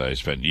place. I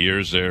spent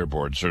years there,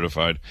 board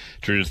certified,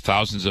 treated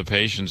thousands of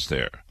patients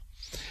there.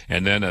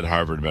 And then at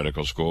Harvard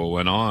Medical School,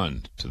 went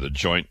on to the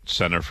Joint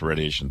Center for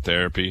Radiation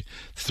Therapy,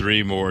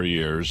 3 more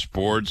years,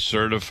 board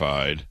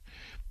certified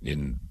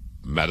in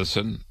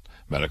medicine,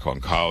 medical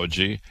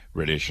oncology,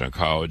 radiation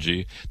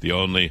oncology, the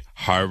only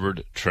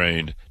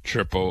Harvard-trained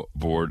triple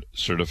board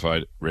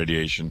certified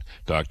radiation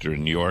doctor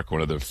in New York,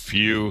 one of the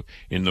few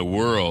in the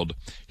world,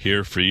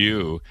 here for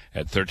you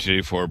at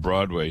 1384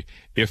 Broadway,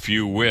 if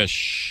you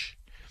wish.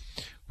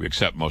 We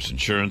accept most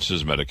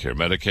insurances, Medicare,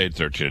 Medicaid,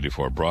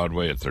 1384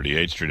 Broadway at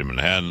 38th Street in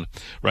Manhattan,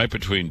 right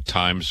between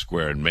Times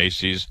Square and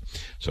Macy's.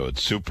 So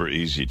it's super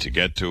easy to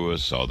get to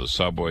us, all the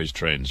subways,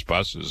 trains,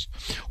 buses,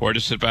 or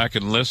just sit back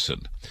and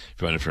listen.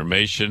 If you want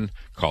information,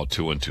 call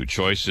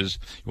 212-CHOICES.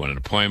 You want an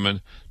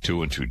appointment,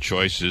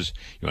 212-CHOICES.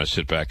 You want to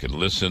sit back and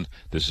listen.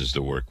 This is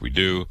the work we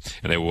do.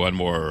 And I have one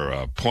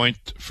more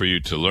point for you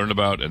to learn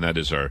about, and that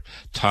is our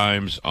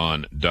times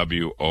on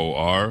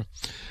WOR.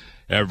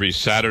 Every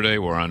Saturday,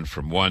 we're on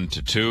from 1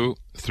 to 2,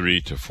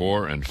 3 to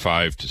 4, and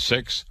 5 to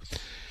 6.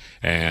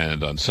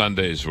 And on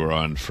Sundays, we're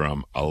on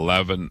from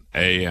 11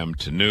 a.m.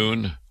 to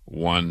noon,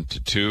 1 to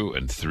 2,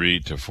 and 3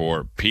 to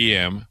 4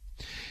 p.m.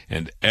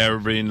 And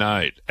every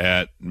night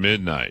at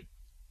midnight.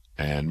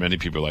 And many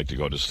people like to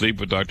go to sleep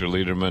with Dr.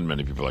 Lederman.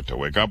 Many people like to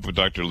wake up with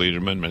Dr.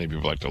 Lederman. Many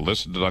people like to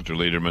listen to Dr.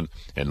 Lederman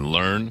and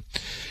learn.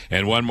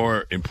 And one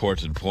more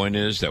important point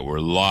is that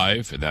we're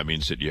live, and that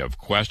means that you have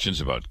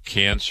questions about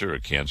cancer or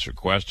cancer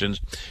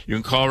questions. You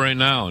can call right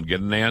now and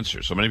get an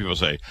answer. So many people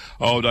say,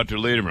 oh, Dr.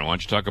 Lederman, why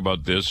don't you talk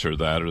about this or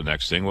that or the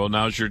next thing? Well,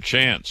 now's your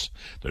chance.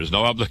 There's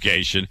no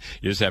obligation.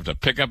 You just have to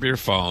pick up your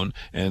phone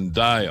and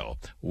dial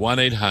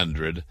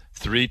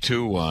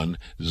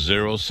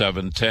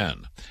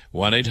 1-800-321-0710.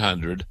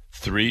 1-800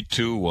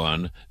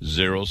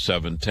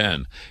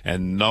 1-800-321-0710.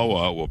 And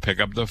Noah will pick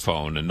up the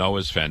phone, and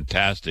Noah's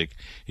fantastic.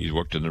 He's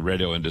worked in the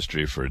radio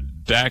industry for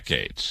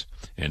decades,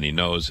 and he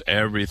knows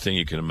everything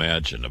you can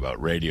imagine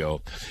about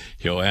radio.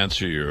 He'll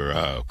answer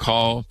your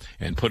call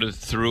and put it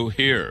through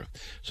here.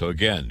 So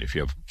again, if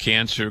you have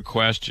cancer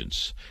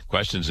questions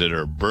that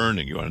are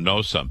burning, you want to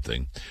know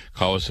something,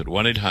 call us at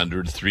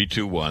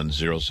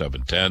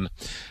 1-800-321-0710.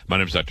 My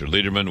name is Dr.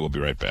 Lederman. We'll be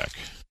right back.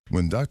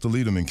 When Dr.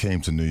 Lederman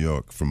came to New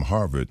York from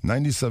Harvard,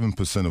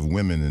 97% of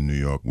women in New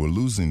York were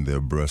losing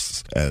their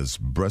breasts as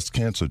breast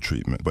cancer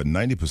treatment, but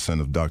 90%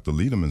 of Dr.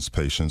 Lederman's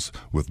patients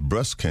with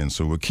breast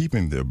cancer were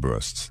keeping their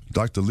breasts.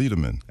 Dr.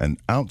 Lederman, an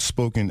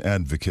outspoken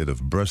advocate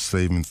of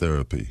breast-saving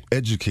therapy,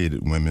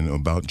 educated women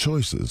about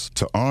choices.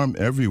 To arm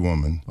every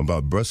woman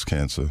about breast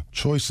cancer,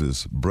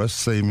 choices,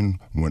 breast-saving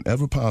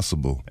whenever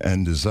possible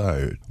and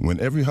desired. When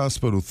every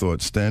hospital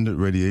thought standard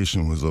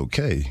radiation was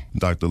okay,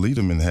 Dr.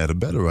 Lederman had a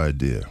better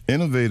idea.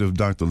 Innovative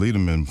Dr.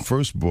 Lederman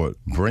first brought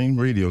brain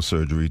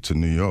radiosurgery to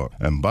New York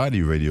and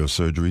body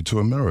radiosurgery to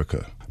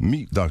America.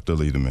 Meet Dr.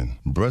 Lederman,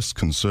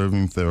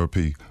 breast-conserving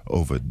therapy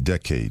over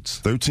decades.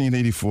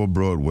 1384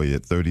 Broadway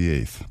at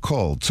 38th.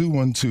 Call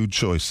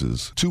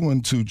 212-CHOICES,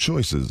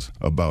 212-CHOICES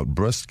about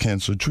breast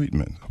cancer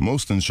treatment.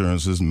 Most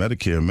insurances,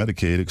 Medicare,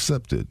 Medicaid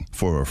accepted.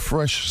 For a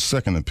fresh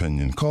second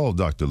opinion, call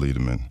Dr.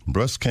 Lederman.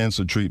 Breast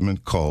cancer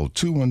treatment, call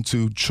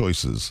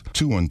 212-CHOICES,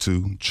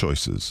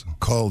 212-CHOICES.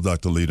 Call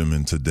Dr.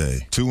 Lederman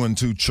today.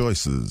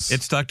 212-CHOICES.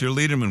 It's Dr.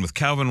 Lederman with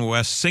Calvin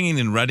West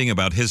singing and writing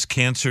about his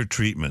cancer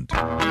treatment.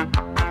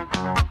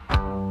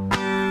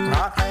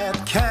 I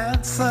had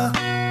cancer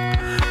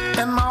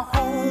and my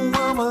whole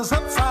world was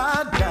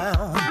upside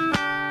down.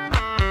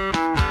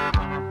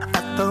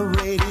 At the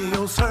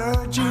radio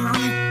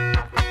surgery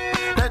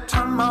that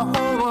turned my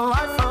whole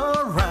life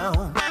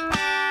around.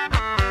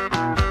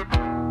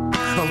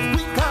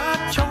 We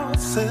got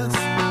choices.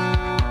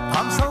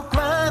 I'm so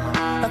glad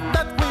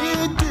that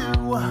we do.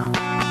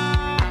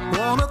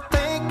 Wanna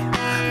thank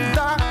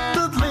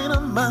Dr.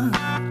 Lederman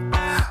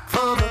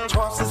for the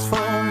choices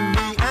for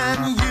me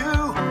and you.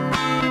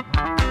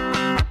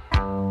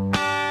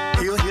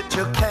 He'll hit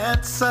your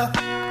cancer.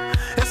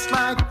 It's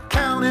like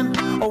counting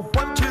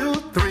 1, 2,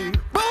 3.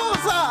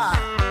 Bullseye!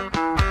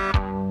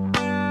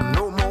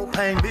 No more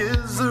pain,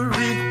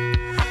 misery.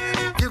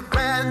 You're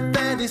glad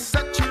that he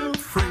set you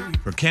free.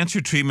 For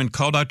cancer treatment,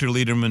 call Dr.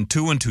 Lederman.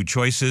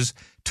 212-CHOICES,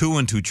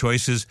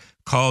 212-CHOICES.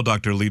 Call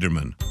Dr.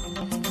 Lederman.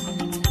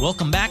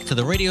 Welcome back to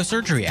the Radio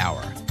Surgery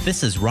Hour.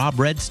 This is Rob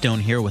Redstone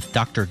here with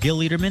Dr. Gil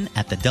Lederman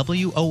at the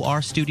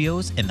WOR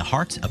Studios in the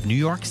heart of New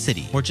York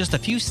City. We're just a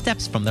few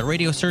steps from the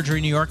Radio Surgery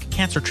New York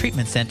Cancer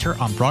Treatment Center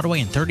on Broadway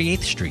and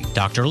 38th Street.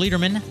 Dr.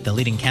 Lederman, the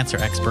leading cancer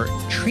expert,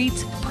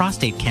 treats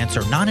prostate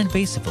cancer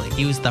non-invasively.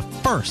 He was the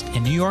first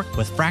in New York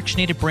with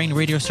fractionated brain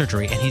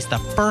radiosurgery, and he's the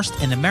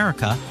first in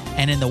America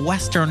and in the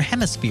Western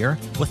Hemisphere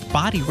with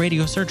body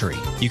radiosurgery.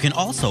 You can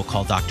also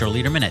call Dr.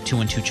 Lederman at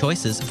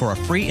 212-CHOICES for a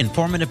free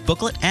informative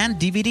booklet and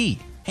DVD.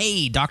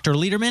 Hey, Dr.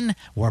 Lederman,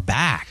 we're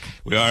back.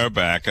 We are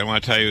back. I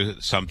want to tell you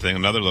something,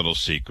 another little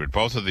secret.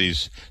 Both of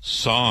these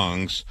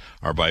songs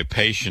are by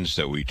patients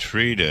that we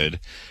treated.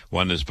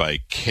 One is by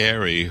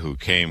Carrie, who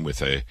came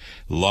with a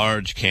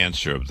large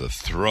cancer of the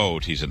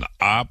throat. He's an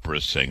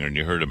opera singer, and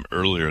you heard him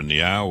earlier in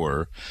the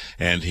hour,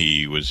 and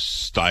he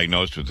was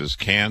diagnosed with this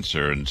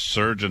cancer, and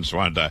surgeons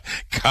wanted to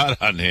cut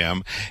on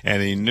him,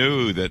 and he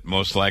knew that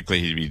most likely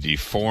he'd be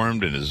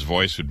deformed, and his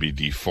voice would be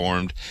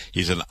deformed.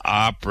 He's an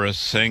opera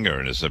singer,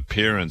 and his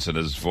appearance and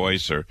his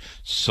voice are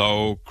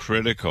so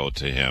critical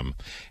to him,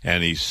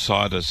 and he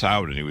sought us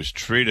out, and he was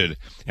treated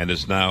and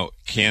is now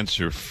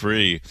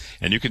cancer-free.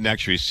 And you can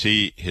actually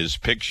see his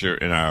picture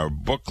in our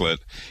booklet.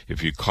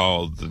 If you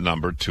call the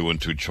number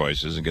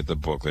 212-CHOICES and get the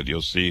booklet,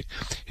 you'll see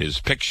his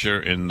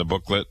picture in the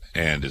booklet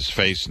and his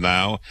face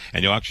now,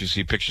 and you'll actually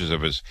see pictures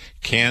of his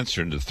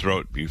cancer in the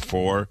throat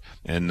before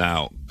and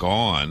now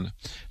gone.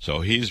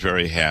 So he's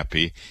very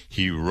happy.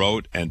 He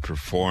wrote and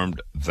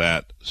performed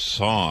that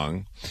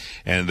song.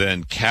 And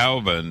then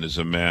Calvin is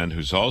a man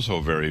who's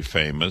also very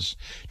famous,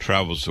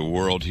 travels the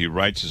world. He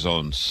writes his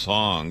own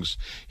songs.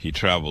 He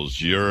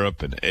travels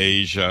Europe and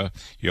Asia.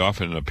 He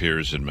often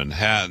appears in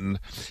Manhattan,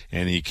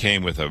 and he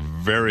came with a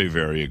very,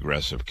 very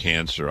aggressive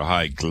cancer, a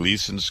high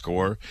Gleason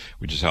score,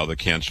 which is how the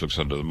cancer looks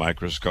under the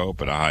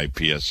microscope, and a high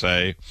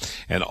PSA,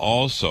 and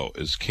also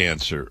is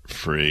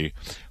cancer-free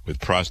with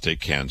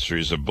prostate cancer.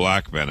 He's a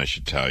black man, I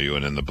should tell you,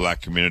 and in the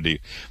black community,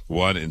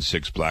 1 in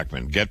 6 black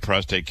men get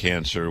prostate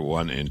cancer,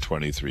 1 in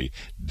 23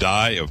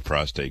 die of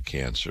prostate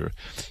cancer.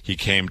 He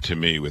came to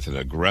me with an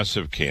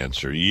aggressive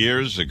cancer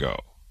years ago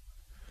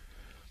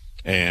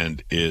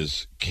and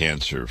is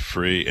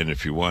cancer-free. And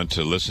if you want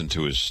to listen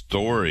to his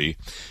story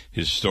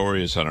is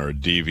on our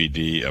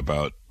DVD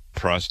about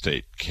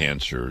prostate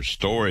cancer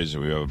stories,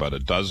 and we have about a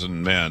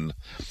dozen men,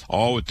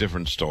 all with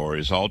different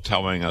stories, all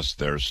telling us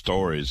their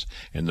stories,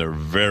 and they're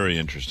very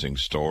interesting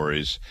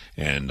stories,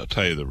 and I'll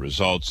tell you the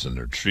results and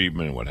their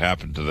treatment and what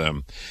happened to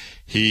them.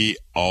 He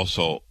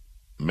also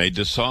made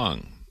the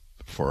song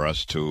for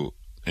us to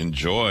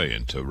enjoy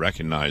and to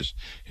recognize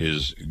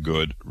his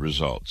good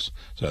results.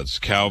 So that's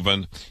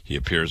Calvin. He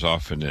appears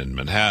often in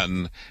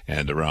Manhattan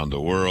and around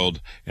the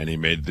world, and he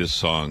made this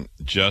song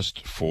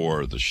just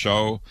for the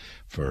show,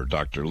 for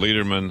Dr.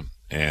 Lederman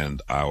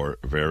and our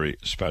very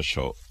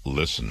special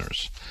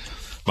listeners.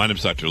 My name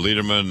is Dr.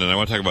 Lederman, and I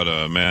want to talk about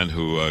a man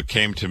who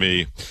came to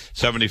me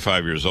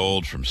 75 years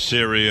old from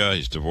Syria.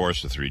 He's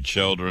divorced with 3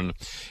 children,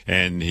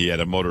 and he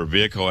had a motor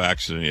vehicle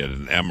accident. He had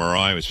an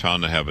MRI. He was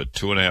found to have a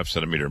 2.5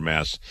 centimeter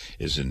mass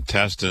in his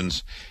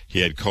intestines.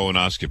 He had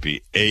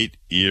colonoscopy 8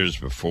 years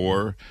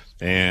before,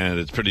 and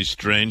it's pretty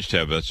strange to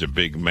have such a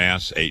big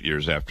mass 8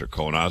 years after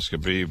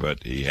colonoscopy,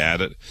 but he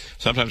had it.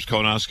 Sometimes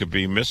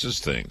colonoscopy misses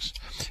things.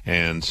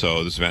 And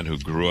so this man who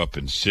grew up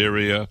in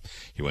Syria,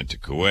 he went to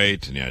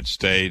Kuwait in the United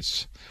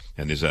States,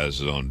 and he's has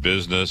his own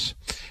business.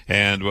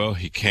 And, well,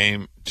 he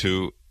came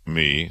to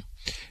me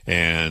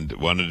and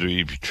wanted to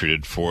be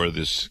treated for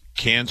this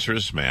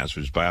cancerous mass,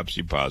 which is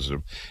biopsy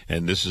positive.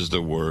 And this is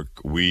the work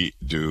we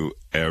do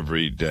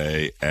every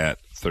day at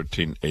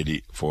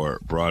 1384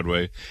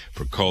 Broadway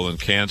for colon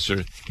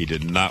cancer. He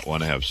did not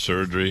want to have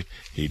surgery.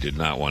 He did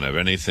not want to have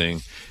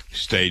anything.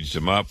 Staged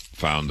him up,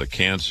 found the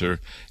cancer.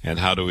 And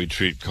how do we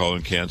treat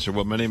colon cancer?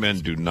 Well, many men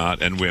do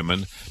not, and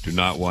women do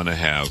not want to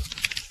have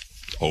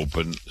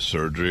open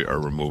surgery or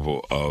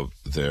removal of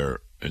their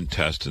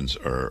intestines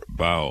or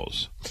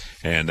bowels.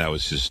 And that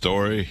was his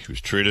story. He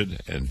was treated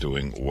and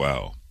doing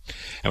well.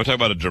 And we'll talk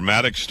about a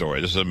dramatic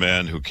story. This is a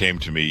man who came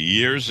to me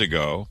years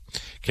ago,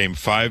 came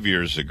 5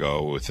 years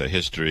ago with a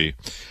history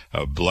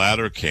of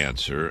bladder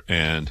cancer,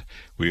 and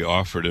we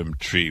offered him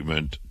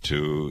treatment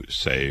to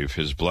save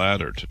his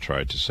bladder, to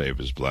try to save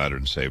his bladder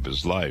and save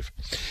his life.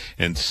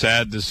 And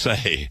sad to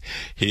say,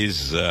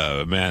 he's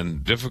a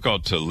man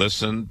difficult to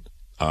listen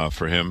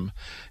for him,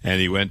 and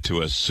he went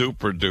to a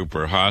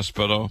super-duper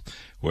hospital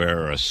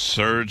where a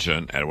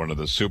surgeon at one of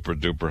the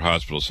super-duper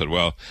hospitals said,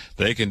 well,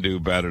 they can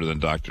do better than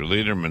Dr.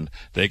 Lederman.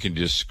 They can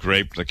just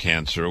scrape the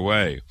cancer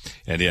away.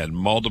 And he had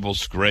multiple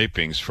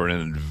scrapings for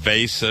an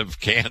invasive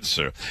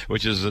cancer,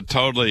 which is a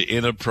totally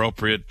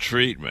inappropriate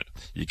treatment.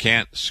 You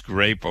can't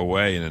scrape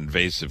away an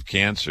invasive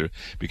cancer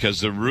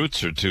because the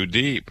roots are too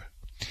deep.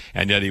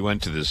 And yet he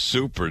went to this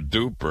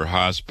super-duper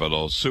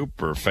hospital,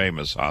 super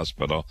famous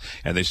hospital,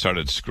 and they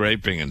started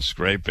scraping and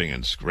scraping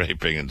and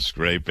scraping and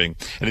scraping.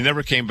 And he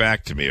never came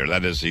back to me, or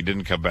that is, he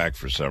didn't come back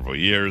for several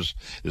years.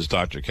 This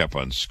doctor kept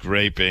on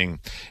scraping.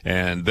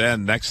 And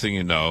then, next thing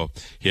you know,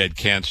 he had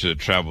cancer that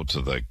traveled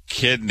to the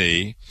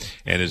kidney,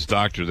 and his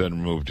doctor then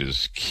removed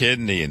his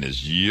kidney and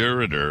his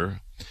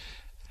ureter.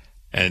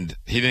 And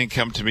he didn't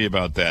come to me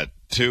about that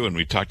too, and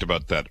we talked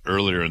about that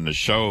earlier in the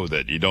show,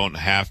 that you don't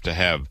have to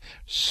have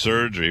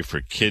surgery for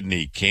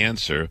kidney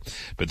cancer,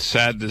 but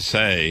sad to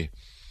say,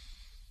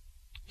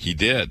 he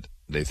did.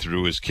 They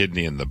threw his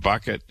kidney in the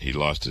bucket. He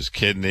lost his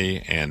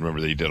kidney, and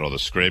remember, they did all the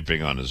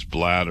scraping on his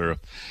bladder,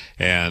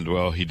 and,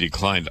 well, he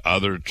declined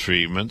other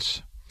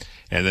treatments.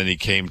 And then he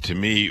came to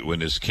me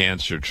when his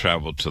cancer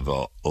traveled to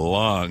the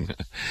lung.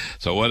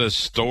 So what a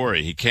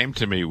story. He came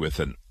to me with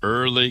an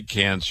early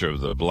cancer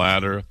of the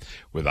bladder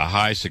with a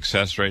high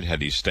success rate.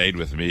 Had he stayed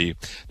with me,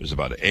 there's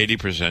about an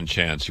 80%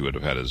 chance he would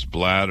have had his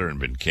bladder and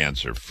been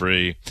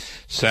cancer-free.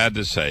 Sad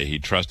to say, he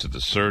trusted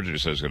the surgeon,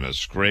 so he was going to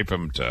scrape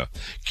him to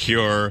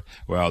cure.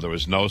 Well, there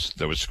was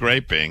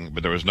scraping,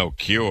 but there was no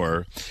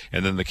cure.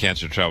 And then the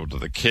cancer traveled to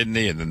the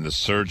kidney, and then the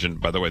surgeon,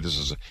 by the way, this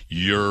is a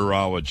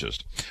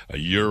urologist. A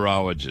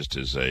urologist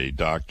is a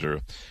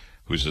doctor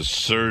who's a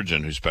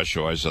surgeon who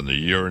specializes on the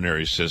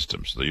urinary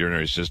system. So the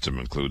urinary system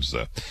includes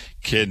the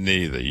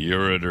kidney, the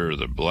ureter,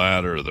 the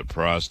bladder, the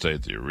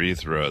prostate, the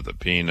urethra, the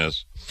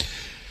penis.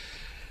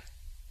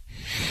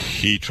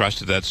 He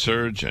trusted that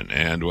surgeon,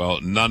 and,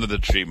 well, none of the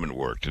treatment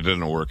worked. It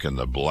didn't work in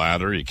the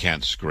bladder. You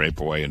can't scrape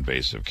away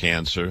invasive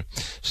cancer.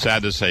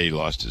 Sad to say, he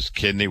lost his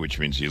kidney, which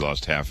means he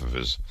lost half of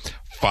his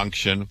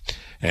function.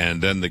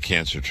 And then the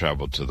cancer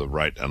traveled to the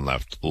right and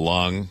left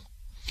lung.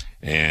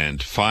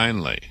 And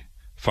finally,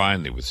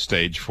 with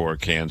stage 4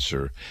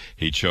 cancer,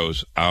 he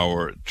chose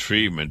our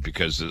treatment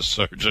because the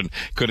surgeon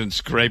couldn't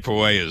scrape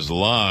away his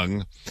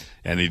lung,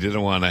 and he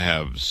didn't want to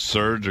have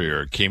surgery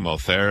or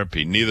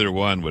chemotherapy. Neither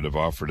one would have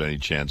offered any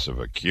chance of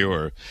a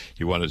cure.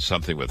 He wanted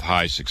something with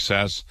high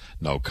success,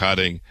 no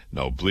cutting,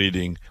 no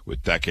bleeding,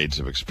 with decades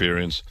of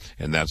experience,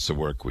 and that's the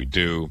work we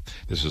do.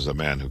 This is a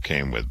man who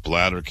came with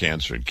bladder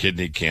cancer and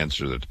kidney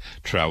cancer that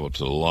traveled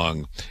to the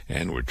lung,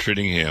 and we're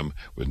treating him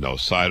with no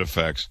side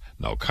effects,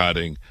 no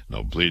cutting,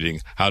 no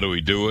bleeding. How do we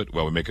do it?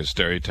 Well, we make a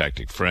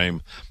stereotactic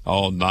frame,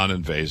 all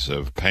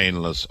non-invasive,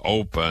 painless,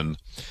 open.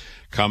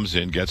 Comes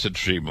in, gets a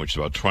treatment, which is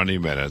about 20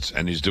 minutes,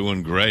 and he's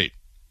doing great.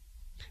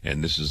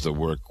 And this is the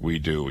work we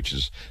do, which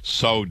is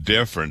so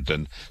different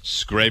than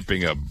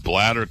scraping a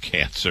bladder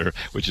cancer,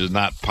 which is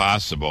not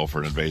possible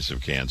for an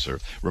invasive cancer.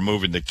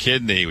 Removing the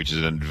kidney, which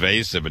is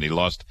invasive, and he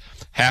lost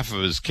half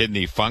of his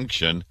kidney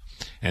function,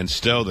 and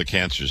still the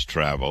cancer's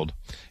traveled.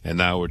 And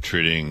now we're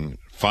treating,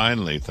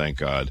 finally, thank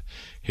God,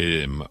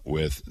 him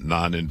with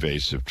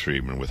non-invasive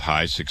treatment with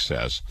high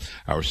success.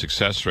 Our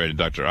success rate, and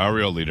Dr.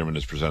 Ariel Lederman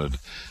has presented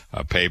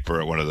a paper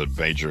at one of the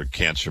major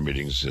cancer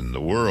meetings in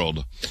the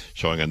world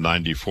showing a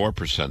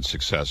 94%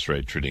 success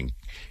rate treating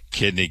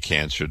kidney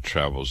cancer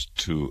travels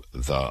to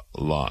the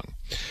lung.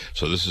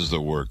 So this is the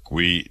work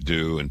we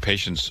do, and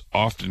patients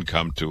often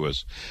come to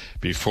us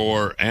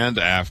before and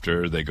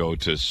after they go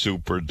to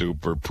Super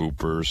Duper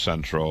Pooper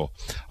Central,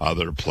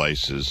 other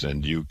places,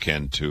 and you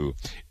can too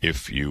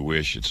if you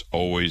wish. It's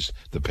always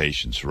the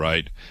patient's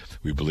right.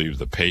 We believe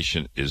the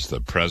patient is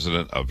the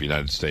president of the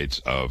United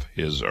States of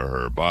his or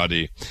her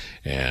body,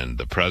 and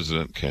the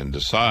president can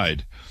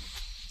decide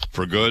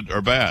for good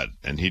or bad.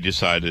 And he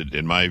decided,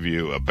 in my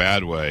view, a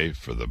bad way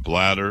for the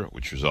bladder,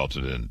 which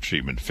resulted in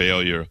treatment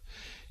failure.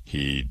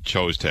 He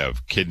chose to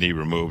have kidney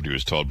removed. He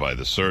was told by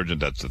the surgeon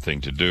that's the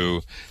thing to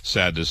do.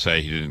 Sad to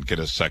say, he didn't get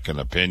a second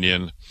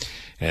opinion,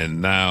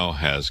 and now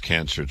has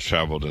cancer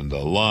traveled in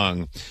the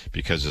lung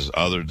because his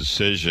other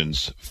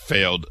decisions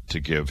failed to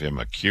give him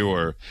a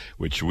cure,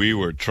 which we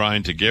were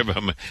trying to give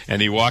him,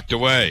 and he walked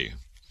away.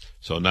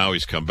 So now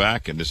he's come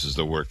back, and this is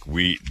the work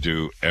we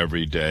do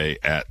every day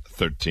at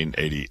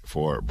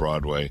 1384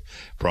 Broadway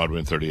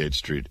and 38th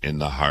Street in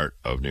the heart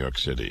of New York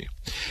City.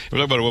 We're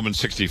talking about a woman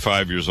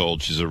 65 years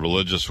old. She's a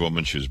religious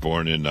woman. She was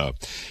born in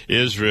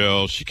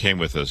Israel. She came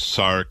with a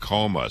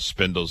sarcoma,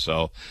 spindle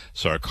cell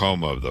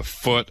sarcoma of the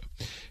foot.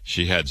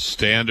 She had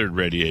standard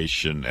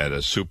radiation at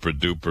a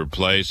super-duper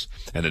place,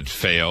 and it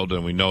failed,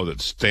 and we know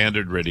that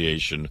standard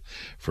radiation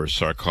for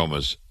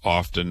sarcomas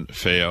often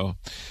fail.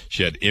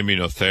 She had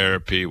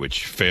immunotherapy,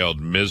 which failed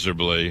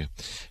miserably.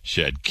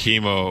 She had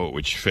chemo,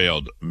 which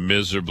failed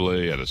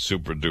miserably at a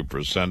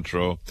super-duper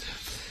central,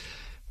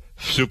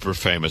 super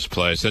famous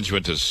place. Then she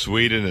went to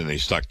Sweden, and they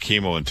stuck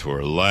chemo into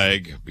her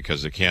leg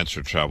because the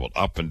cancer traveled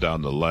up and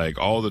down the leg.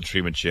 All the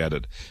treatment she had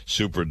at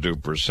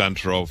super-duper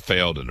central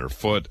failed in her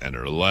foot and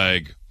her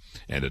leg,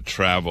 and it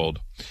traveled.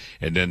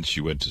 And then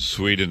she went to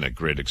Sweden at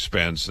great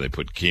expense. They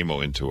put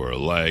chemo into her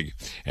leg,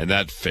 and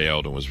that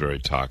failed and was very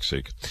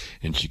toxic.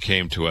 And she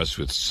came to us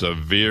with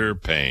severe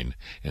pain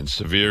and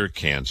severe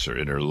cancer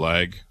in her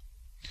leg.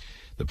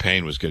 The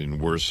pain was getting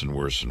worse and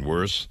worse and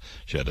worse.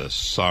 She had a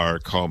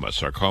sarcoma.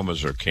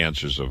 Sarcomas are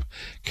cancers of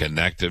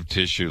connective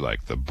tissue,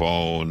 like the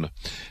bone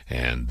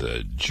and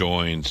the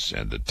joints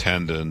and the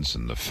tendons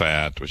and the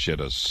fat. But she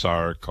had a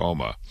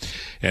sarcoma.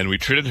 And we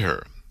treated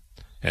her.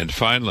 And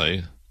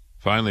finally,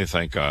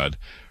 thank God,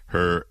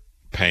 her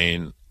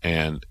pain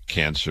and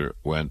cancer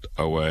went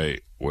away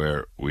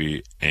where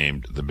we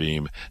aimed the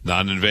beam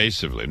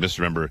non-invasively. And just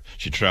remember,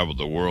 she traveled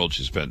the world.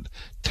 She spent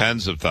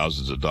tens of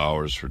thousands of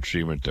dollars for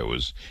treatment that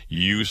was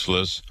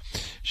useless.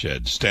 She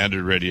had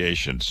standard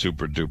radiation,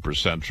 super-duper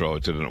central.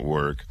 It didn't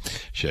work.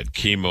 She had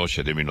chemo.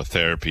 She had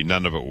immunotherapy.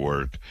 None of it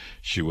worked.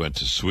 She went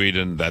to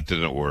Sweden. That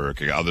didn't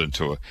work, other than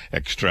to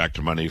extract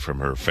money from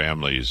her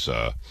family's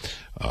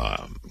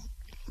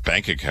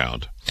bank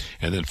account.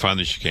 And then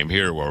finally she came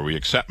here, where we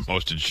accept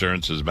most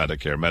insurances,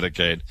 Medicare,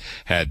 Medicaid,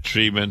 had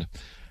treatment.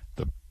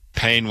 The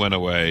pain went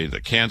away, the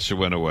cancer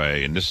went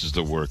away, and this is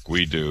the work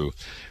we do.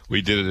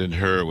 We did it in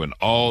her when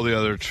all the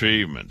other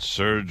treatments,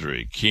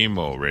 surgery,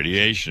 chemo,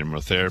 radiation,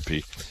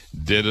 immunotherapy,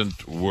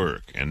 didn't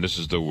work. And this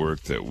is the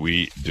work that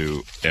we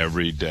do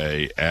every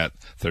day at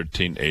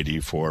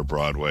 1384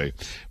 Broadway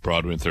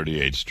and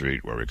 38th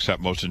Street, where we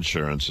accept most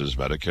insurances,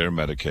 Medicare,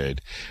 Medicaid.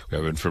 We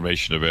have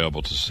information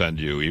available to send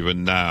you,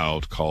 even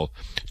now, to call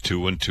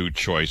 212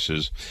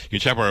 Choices. You can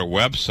check out our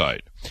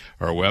website.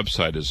 Our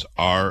website is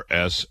rsny.org.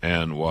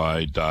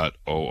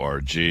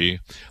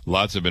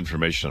 Lots of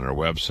information on our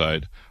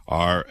website,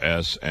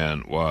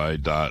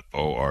 rsny.org.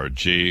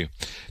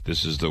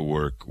 This is the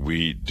work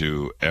we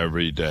do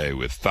every day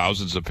with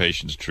thousands of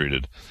patients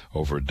treated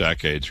over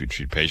decades. We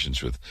treat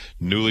patients with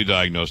newly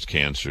diagnosed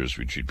cancers.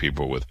 We treat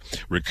people with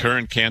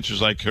recurrent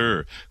cancers like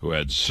her, who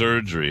had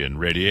surgery and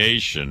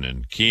radiation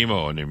and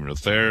chemo and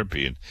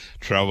immunotherapy and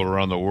traveled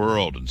around the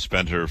world and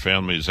spent her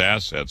family's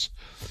assets.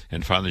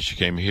 And finally she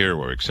came here,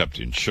 where we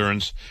accepted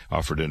insurance,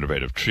 offered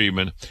innovative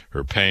treatment.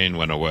 Her pain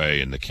went away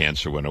and the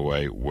cancer went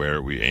away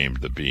where we aimed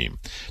the beam.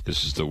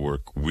 This is the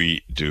work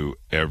we do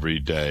every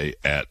day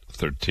at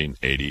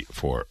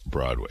 1384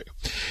 Broadway.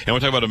 And we'll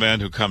talk about a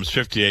man who comes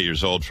 58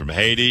 years old from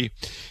Haiti.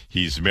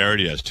 He's married.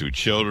 He has 2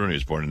 children. He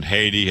was born in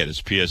Haiti. He had his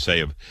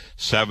PSA of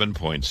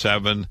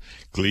 7.7,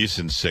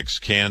 Gleason 6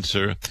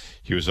 cancer.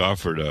 He was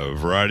offered a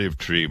variety of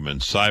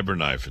treatments,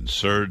 cyberknife and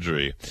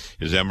surgery.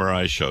 His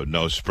MRI showed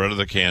no spread of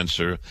the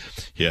cancer.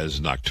 He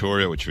has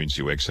nocturia, which means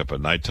he wakes up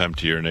at nighttime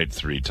to urinate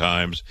 3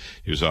 times.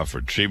 He was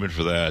offered treatment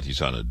for that.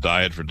 He's on a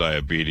diet for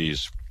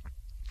diabetes.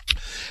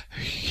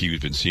 He's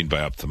been seen by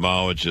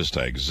ophthalmologists.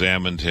 I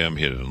examined him.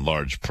 He had an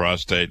enlarged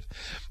prostate.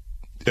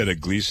 He had a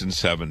Gleason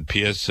 7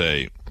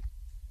 PSA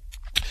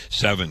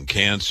 7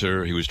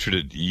 cancer. He was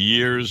treated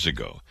years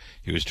ago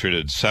He was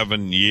treated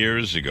 7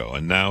 years ago,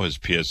 and now his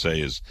PSA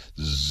is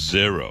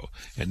 0.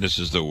 And this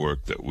is the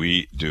work that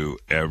we do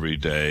every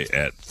day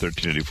at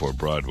 1384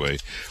 Broadway.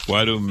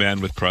 Why do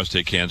men with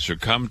prostate cancer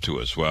come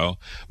to us? Well,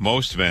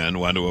 most men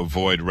want to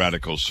avoid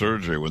radical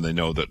surgery when they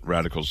know that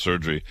radical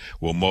surgery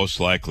will most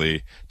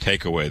likely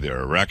take away their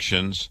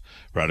erections.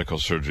 Radical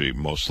surgery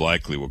most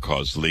likely will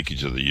cause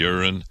leakage of the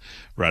urine.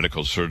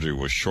 Radical surgery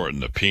will shorten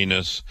the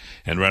penis.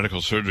 And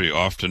radical surgery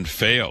often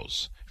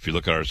fails. If you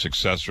look at our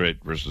success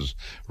rate versus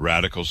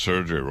radical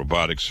surgery,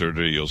 robotic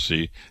surgery, you'll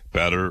see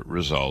better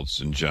results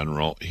in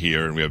general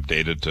here, and we have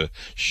data to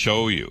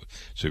show you.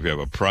 So if you have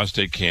a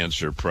prostate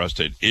cancer,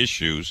 prostate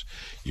issues,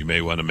 you may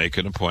want to make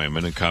an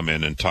appointment and come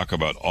in and talk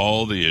about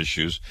all the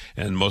issues,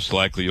 and most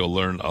likely you'll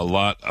learn a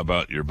lot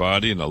about your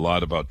body and a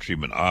lot about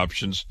treatment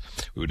options.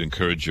 We would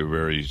encourage you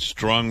very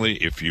strongly,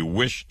 if you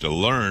wish to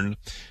learn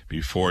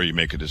before you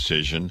make a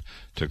decision,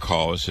 to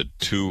call us at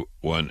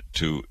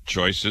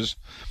 212-CHOICES.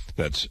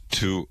 That's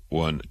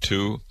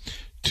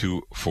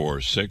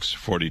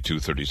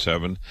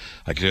 212-246-4237.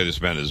 I can tell you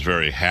this man is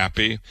very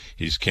happy.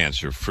 He's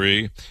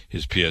cancer-free.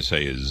 His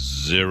PSA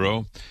is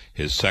 0.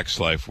 His sex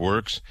life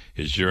works.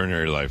 His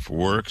urinary life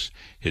works.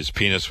 His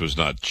penis was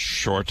not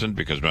shortened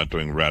because we're not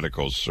doing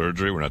radical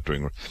surgery. We're not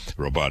doing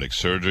robotic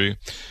surgery.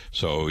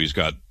 So he's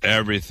got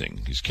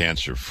everything. He's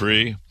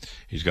cancer-free.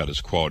 He's got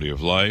his quality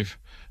of life.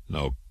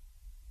 No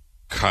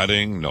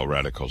cutting, no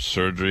radical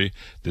surgery.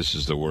 This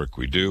is the work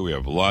we do. We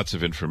have lots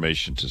of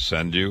information to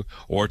send you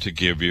or to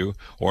give you,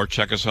 or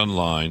check us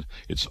online.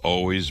 It's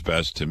always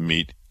best to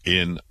meet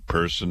in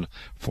person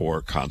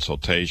for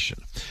consultation.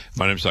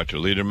 My name is Dr.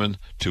 Lederman,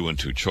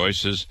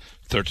 212-CHOICES,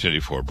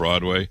 1384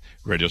 Broadway,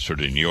 Radio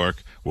Surgery, New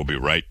York. We'll be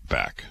right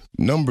back.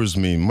 Numbers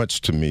mean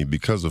much to me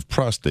because of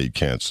prostate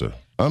cancer.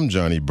 I'm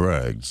Johnny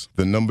Braggs,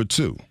 the number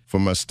 2, for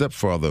my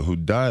stepfather who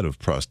died of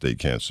prostate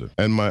cancer,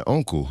 and my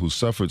uncle who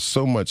suffered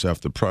so much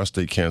after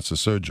prostate cancer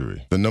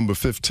surgery. The number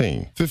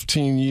 15,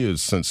 15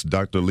 years since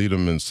Dr.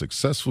 Lederman's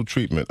successful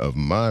treatment of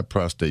my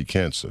prostate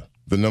cancer.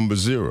 The number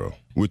 0,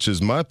 which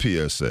is my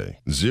PSA,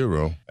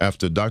 0,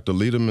 after Dr.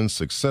 Lederman's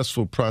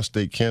successful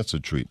prostate cancer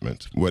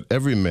treatment. What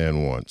every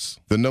man wants.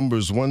 The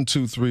numbers 1,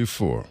 2, 3,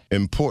 4.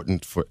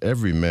 Important for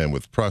every man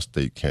with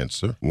prostate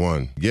cancer.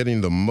 1,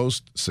 getting the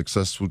most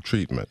successful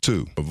treatment.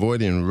 2,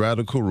 avoiding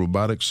radical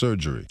robotic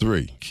surgery.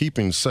 3,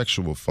 keeping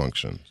sexual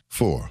functions.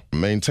 4,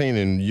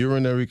 maintaining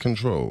urinary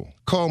control.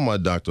 Call my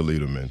Dr.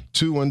 Lederman,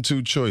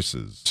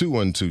 212-CHOICES,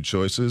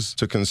 212-CHOICES,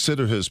 to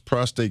consider his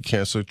prostate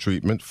cancer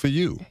treatment for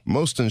you.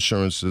 Most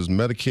insurances,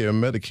 Medicare,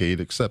 Medicaid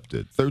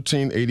accepted.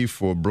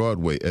 1384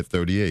 Broadway at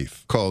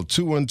 38th. Call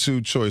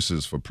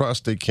 212-CHOICES for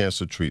prostate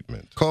cancer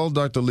treatment. Call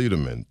Dr.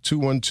 Lederman,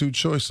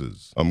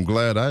 212-CHOICES. I'm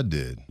glad I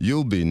did.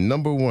 You'll be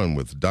number 1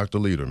 with Dr.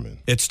 Lederman.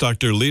 It's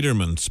Dr.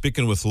 Lederman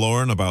speaking with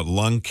Lauren about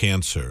lung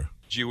cancer.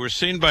 You were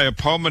seen by a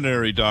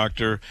pulmonary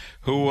doctor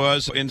who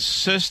was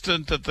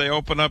insistent that they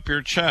open up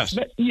your chest.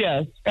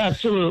 Yes,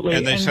 absolutely.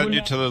 And they sent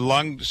you to the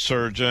lung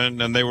surgeon,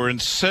 and they were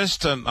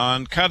insistent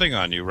on cutting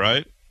on you,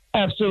 right?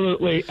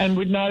 Absolutely, and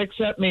would not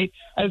accept me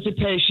as a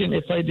patient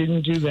if I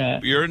didn't do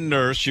that. You're a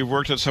nurse. You've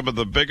worked at some of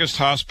the biggest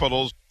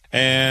hospitals,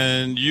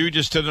 and you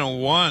just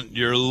didn't want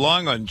your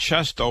lung and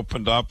chest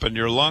opened up and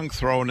your lung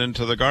thrown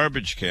into the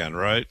garbage can,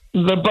 right?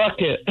 The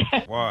bucket.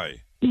 Why?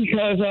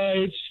 Because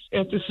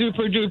at the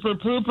Super Duper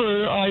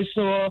Pooper, I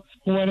saw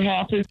what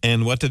happened.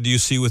 And what did you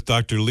see with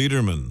Dr.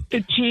 Lederman?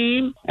 The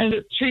team and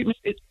the treatment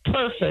is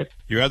perfect.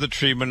 You had the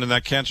treatment and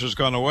that cancer's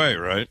gone away,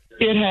 right?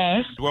 It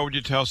has. What would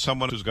you tell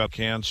someone who's got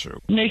cancer?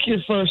 Make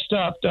your first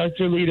stop,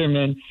 Dr.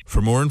 Lederman.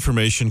 For more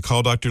information,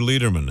 call Dr.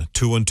 Lederman,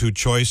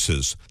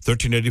 212-CHOICES,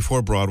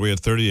 1384 Broadway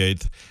at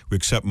 38th. We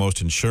accept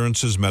most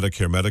insurances,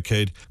 Medicare,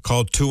 Medicaid.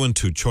 Call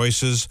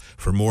 212-CHOICES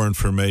for more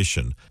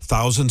information.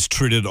 Thousands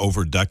treated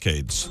over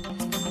decades.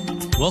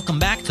 Welcome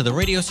back to the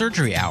Radio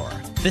Surgery Hour.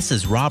 This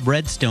is Rob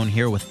Redstone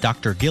here with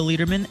Dr. Gil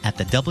Lederman at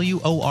the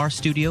WOR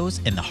Studios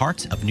in the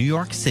heart of New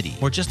York City.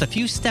 We're just a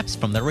few steps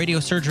from the Radio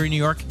Surgery New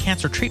York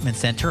Cancer Treatment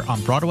Center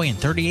on Broadway and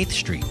 38th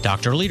Street.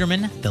 Dr.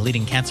 Lederman, the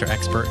leading cancer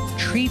expert,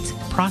 treats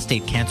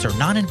prostate cancer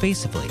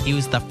non-invasively. He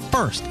was the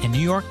first in New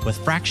York with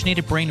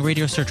fractionated brain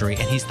radiosurgery,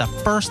 and he's the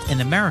first in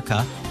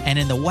America and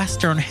in the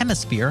Western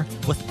Hemisphere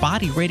with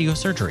body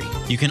radiosurgery.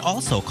 You can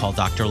also call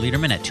Dr.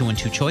 Lederman at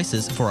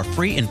 212-CHOICES for a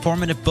free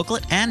informative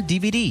booklet and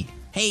DVD.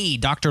 Hey,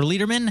 Dr.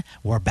 Lederman,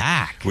 we're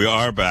back. We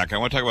are back. I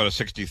want to talk about a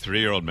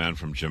 63-year-old man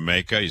from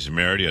Jamaica. He's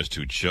married. He has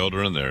 2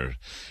 children. They're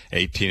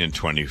 18 and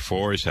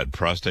 24. He's had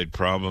prostate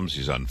problems.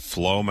 He's on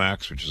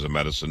Flomax, which is a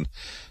medicine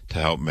to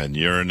help men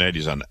urinate.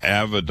 He's on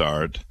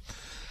Avodart.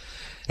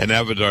 And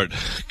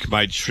Avodart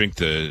might shrink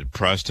the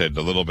prostate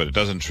a little bit. It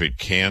doesn't treat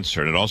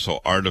cancer, and it also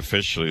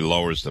artificially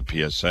lowers the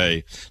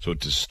PSA, so it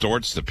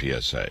distorts the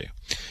PSA.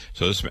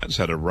 So this man's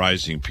had a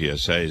rising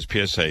PSA. His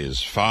PSA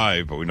is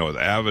 5, but we know with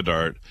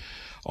Avodart,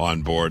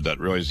 on board. That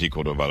really is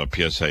equal to about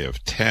a PSA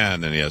of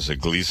 10, and he has a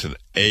Gleason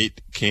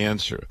 8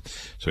 cancer.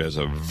 So he has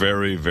a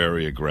very,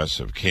 very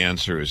aggressive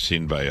cancer. He's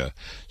seen by a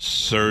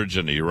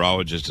surgeon. A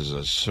urologist is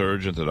a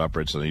surgeon that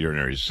operates on the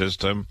urinary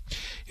system.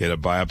 He had a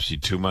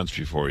biopsy 2 months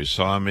before he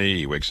saw me.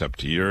 He wakes up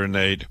to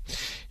urinate.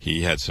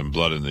 He had some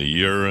blood in the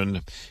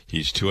urine.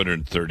 He's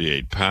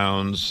 238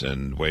 pounds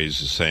and weighs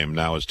the same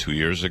now as 2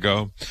 years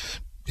ago.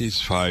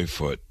 He's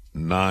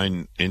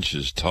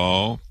 5'9"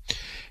 tall.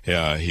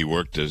 He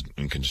worked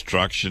in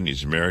construction.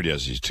 He's married. He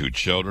has these 2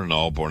 children,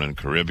 all born in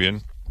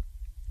Caribbean.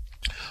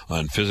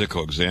 On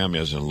physical exam, he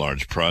has an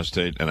enlarged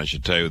prostate, and I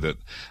should tell you that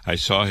I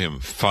saw him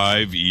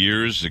 5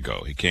 years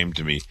ago. He came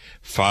to me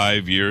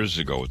 5 years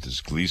ago with this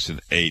Gleason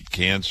 8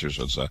 cancer,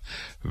 so it's a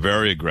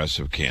very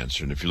aggressive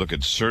cancer. And if you look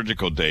at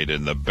surgical data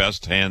in the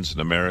best hands in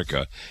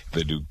America, if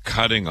they do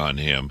cutting on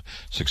him,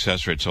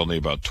 success rate's only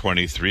about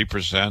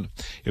 23%.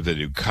 If they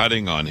do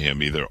cutting on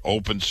him, either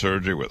open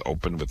surgery with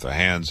the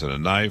hands and a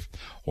knife,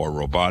 or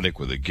robotic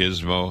with a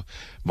gizmo,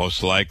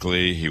 most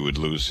likely he would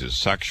lose his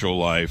sexual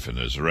life and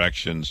his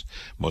erections,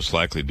 most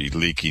likely be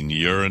leaking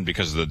urine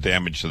because of the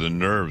damage to the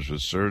nerves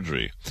with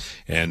surgery,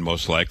 and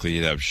most likely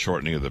he'd have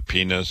shortening of the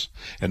penis,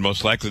 and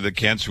most likely the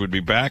cancer would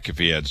be back if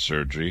he had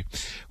surgery.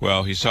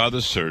 Well, he saw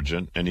the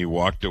surgeon and he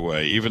walked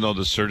away, even though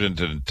the surgeon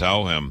didn't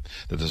tell him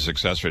that the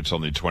success rate's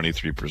only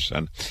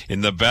 23%.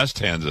 In the best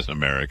hands in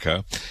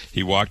America,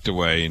 he walked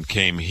away and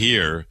came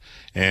here,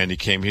 and he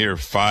came here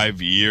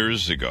 5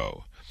 years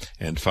ago.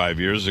 And 5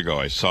 years ago,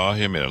 I saw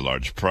him, he had a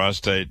large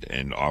prostate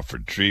and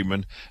offered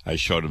treatment. I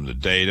showed him the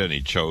data, and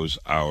he chose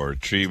our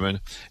treatment.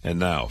 And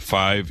now,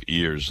 5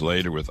 years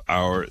later, with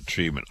our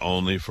treatment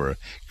only for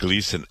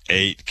Gleason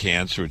 8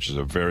 cancer, which is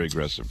a very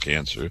aggressive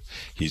cancer,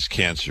 he's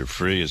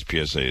cancer-free. His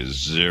PSA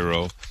is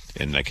 0.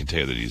 And I can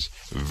tell you that he's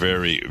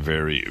very,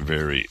 very,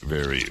 very,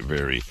 very,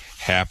 very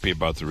happy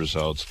about the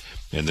results.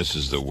 And this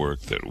is the work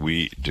that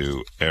we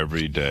do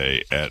every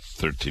day at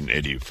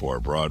 1384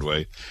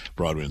 Broadway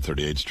and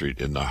 38th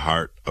Street in the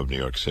heart of New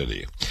York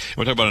City.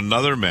 We'll talk about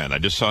another man. I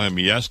just saw him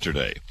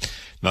yesterday.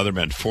 Another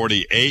man,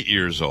 48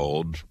 years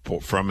old,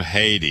 from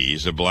Haiti.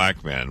 He's a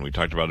black man. We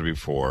talked about it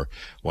before.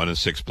 1 in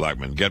 6 black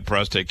men get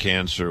prostate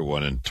cancer.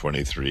 1 in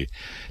 23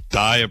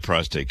 die of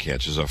prostate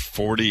cancer. He's a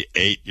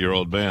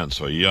 48-year-old man,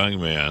 so a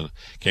young man,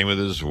 came with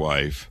his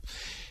wife.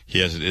 He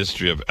has an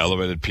history of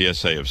elevated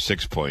PSA of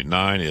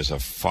 6.9. He has a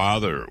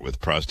father with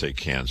prostate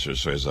cancer,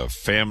 so he has a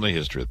family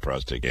history with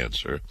prostate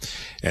cancer.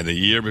 And the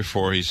year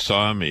before he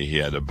saw me, he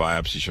had a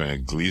biopsy showing a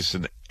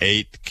Gleason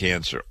 8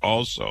 cancer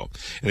also.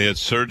 And he had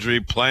surgery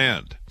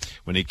planned.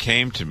 When he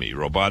came to me,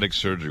 robotic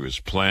surgery was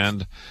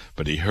planned,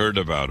 but he heard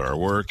about our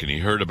work, and he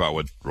heard about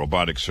what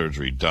robotic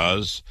surgery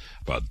does,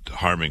 about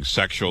harming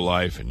sexual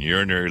life and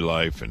urinary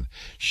life and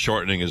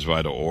shortening his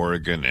vital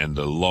organ and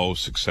the low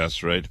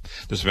success rate.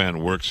 This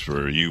man works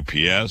for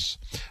UPS.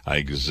 I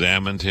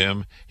examined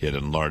him. He had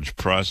an enlarged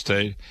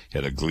prostate. He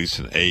had a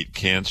Gleason 8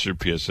 cancer,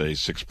 PSA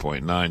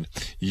 6.9,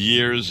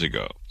 years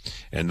ago.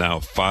 And now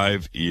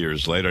 5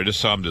 years later, I just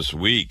saw him this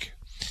week.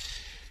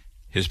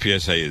 His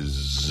PSA is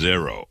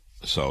 0.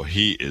 So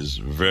he is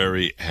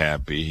very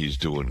happy. He's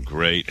doing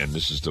great, and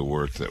this is the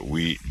work that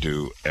we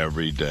do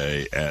every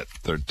day at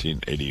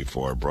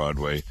 1384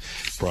 Broadway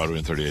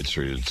and 38th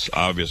Street. It's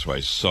obvious why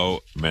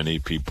so many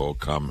people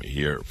come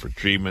here for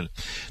treatment.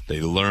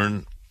 They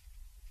learn,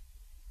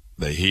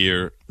 they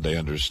hear, they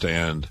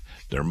understand.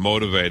 They're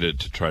motivated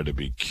to try to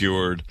be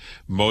cured,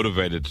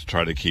 motivated to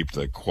try to keep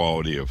the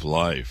quality of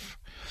life.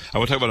 I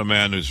want to talk about a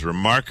man whose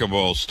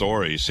remarkable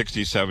story. He's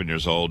 67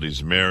 years old.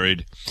 He's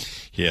married.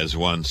 He has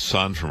 1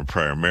 son from a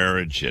prior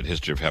marriage. He had a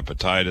history of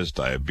hepatitis,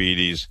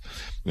 diabetes,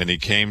 and he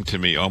came to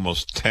me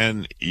almost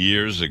 10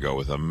 years ago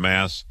with a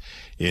mass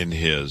in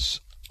his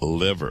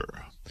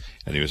liver.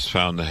 And he was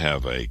found to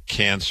have a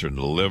cancer in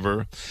the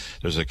liver.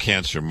 There's a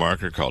cancer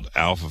marker called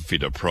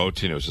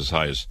alpha-fetoprotein. It was as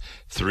high as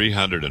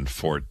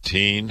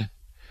 314.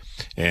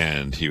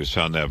 And he was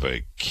found to have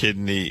a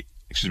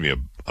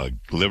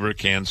liver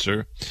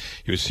cancer.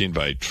 He was seen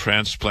by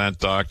transplant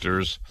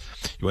doctors.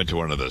 He went to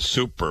one of the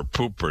super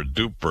pooper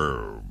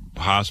duper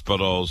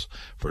hospitals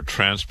for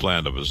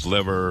transplant of his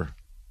liver,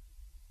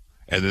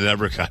 and they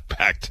never got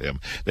back to him.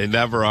 They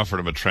never offered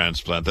him a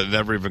transplant. They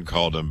never even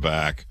called him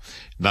back.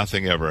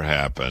 Nothing ever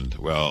happened.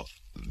 Well,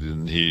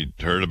 he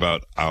heard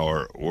about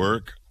our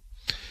work,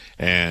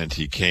 and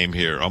he came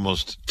here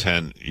almost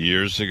 10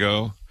 years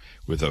ago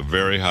with a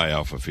very high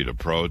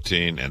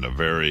alpha-fetoprotein and a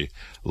very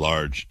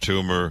large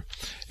tumor,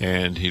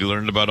 and he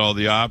learned about all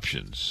the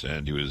options,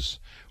 and he was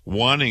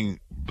wanting,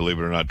 believe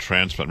it or not,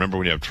 transplant. Remember,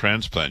 when you have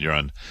transplant, you're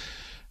on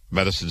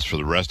medicines for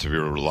the rest of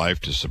your life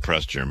to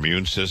suppress your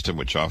immune system,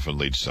 which often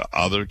leads to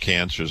other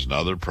cancers and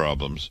other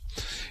problems.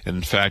 And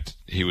in fact,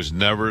 he was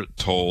never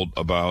told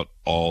about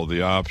all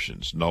the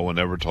options. No one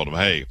ever told him,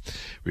 hey,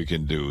 we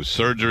can do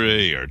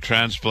surgery or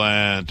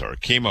transplant or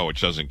chemo,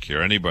 which doesn't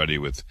cure anybody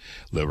with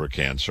liver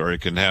cancer, or you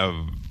can have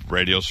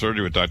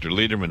radiosurgery with Dr.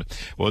 Lederman.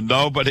 Well,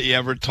 nobody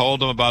ever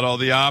told him about all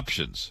the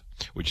options.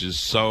 which is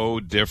so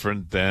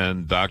different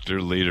than Dr.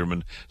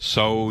 Lederman,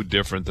 so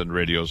different than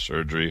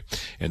radiosurgery.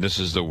 And this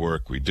is the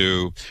work we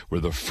do. We're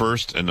the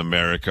first in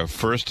America,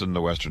 first in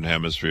the Western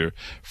Hemisphere,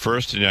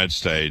 first in the United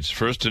States,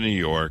 first in New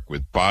York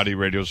with body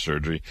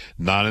radiosurgery,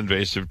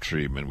 non-invasive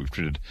treatment. We've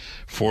treated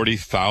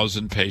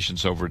 40,000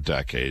 patients over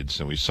decades,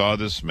 and we saw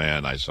this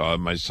man, I saw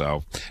him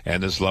myself,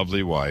 and his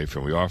lovely wife,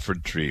 and we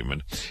offered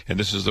treatment. And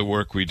this is the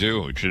work we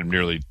do. We treated him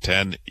nearly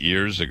 10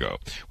 years ago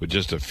with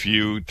just a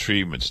few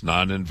treatments,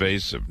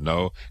 non-invasive,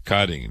 no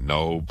cutting,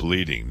 no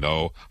bleeding,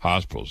 no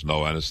hospitals,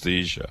 no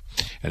anesthesia.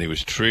 And he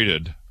was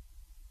treated,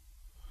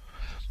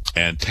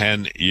 and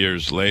 10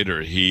 years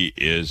later, he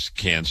is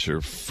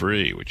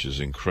cancer-free, which is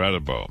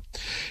incredible.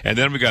 And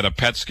then we got a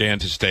PET scan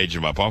to stage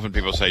him up. Often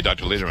people say,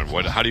 Dr.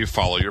 Lederman, how do you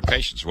follow your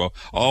patients? Well,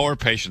 all our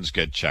patients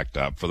get checked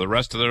up for the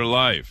rest of their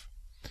life.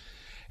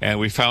 And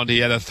we found he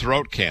had a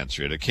throat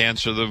cancer. He had a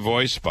cancer of the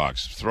voice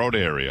box, throat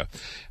area,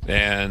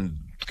 and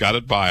got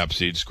it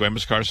biopsied,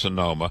 squamous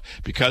carcinoma.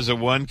 Because of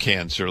one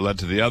cancer led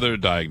to the other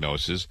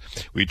diagnosis,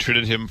 we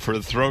treated him for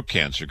the throat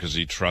cancer because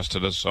he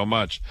trusted us so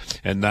much.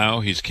 And now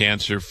he's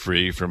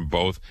cancer-free from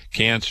both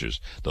cancers.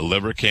 The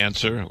liver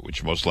cancer,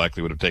 which most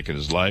likely would have taken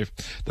his life.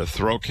 The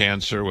throat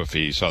cancer, if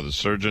he saw the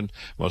surgeon,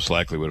 most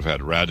likely would have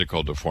had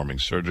radical deforming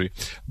surgery.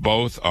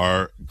 Both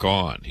are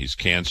gone. He's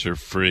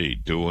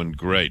cancer-free, doing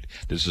great.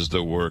 This is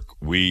the work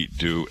we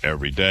do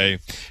every day.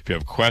 If you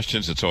have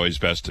questions, it's always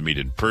best to meet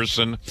in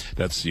person.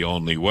 That's the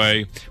only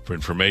way. For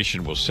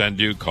information, we'll send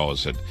you. Call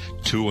us at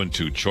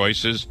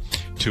 212-CHOICES,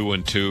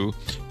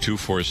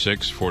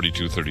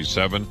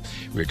 212-246-4237.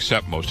 We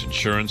accept most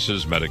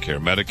insurances, Medicare,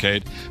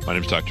 Medicaid. My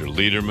name is Dr.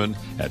 Lederman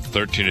at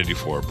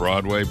 1384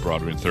 Broadway and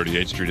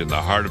 38th Street in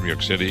the heart of New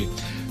York City.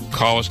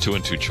 Call us,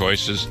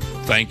 212-CHOICES.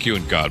 Thank you,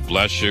 and God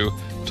bless you.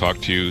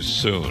 Talk to you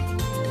soon.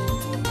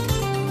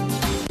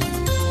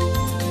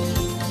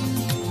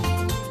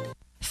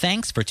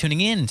 Thanks for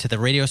tuning in to the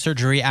Radio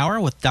Surgery Hour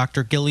with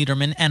Dr. Gil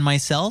Lederman and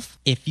myself.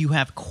 If you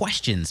have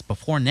questions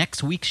before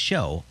next week's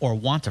show or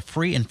want a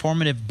free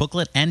informative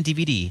booklet and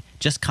DVD,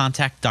 just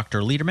contact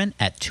Dr. Lederman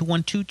at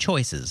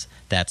 212-CHOICES.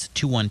 That's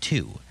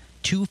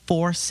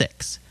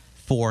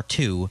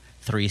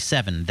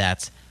 212-246-4237.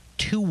 That's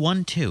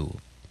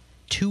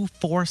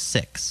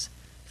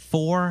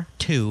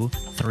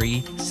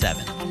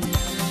 212-246-4237.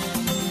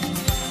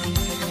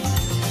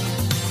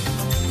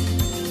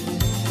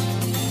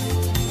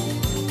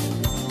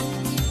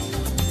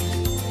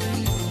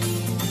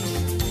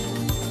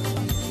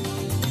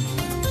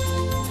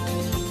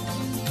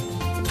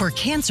 For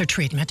cancer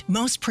treatment,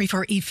 most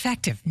prefer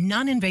effective,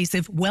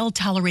 non-invasive,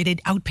 well-tolerated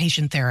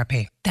outpatient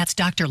therapy. That's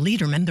Dr.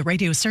 Lederman, the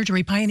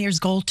radiosurgery pioneer's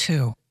goal,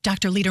 too.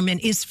 Dr. Lederman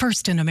is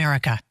first in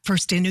America,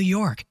 first in New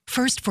York,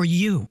 first for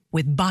you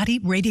with body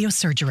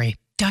radiosurgery.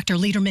 Dr.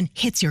 Lederman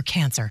hits your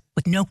cancer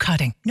with no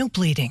cutting, no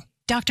bleeding.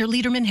 Dr.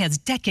 Lederman has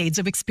decades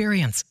of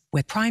experience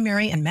with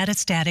primary and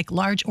metastatic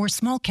large or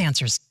small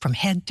cancers from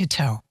head to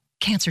toe.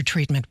 Cancer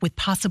treatment with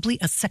possibly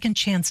a second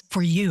chance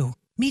for you.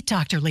 Meet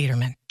Dr.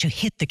 Lederman to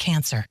hit the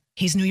cancer.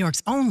 He's New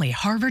York's only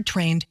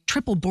Harvard-trained,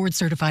 triple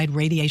board-certified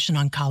radiation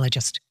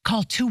oncologist.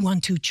 Call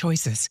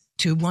 212-CHOICES,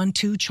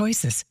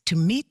 212-CHOICES to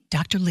meet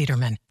Dr.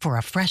 Lederman for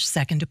a fresh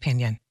second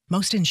opinion.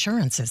 Most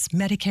insurances,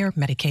 Medicare,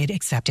 Medicaid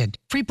accepted.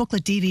 Free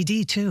booklet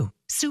DVD, too.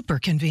 Super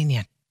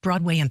convenient.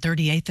 Broadway and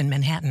 38th in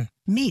Manhattan.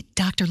 Meet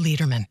Dr.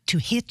 Lederman to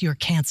hit your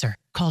cancer.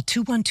 Call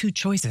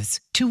 212-CHOICES,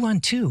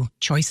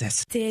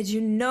 212-CHOICES. Did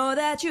you know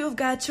that you've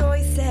got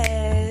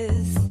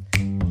choices?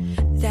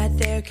 That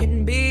there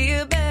can be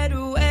a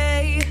better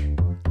way?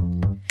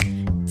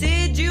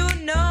 Did you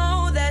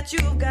know that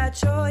you've got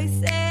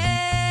choices?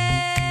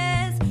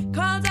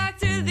 Call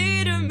Dr.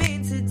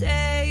 Lederman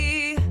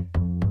today.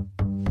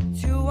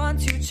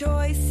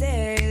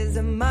 212-CHOICES,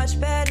 a much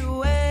better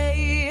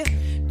way.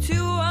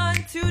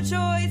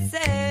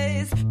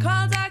 212-CHOICES,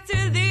 call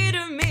Dr.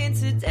 Lederman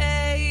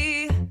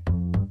today.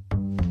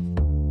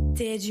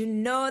 Did you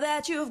know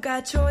that you've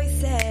got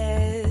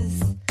choices?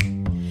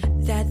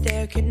 That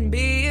there can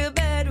be a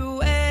better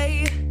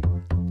way?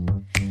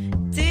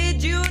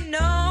 Did you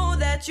know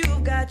that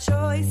you've got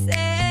choices?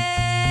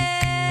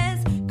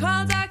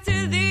 Call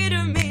Dr.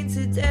 Lederman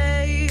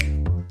today.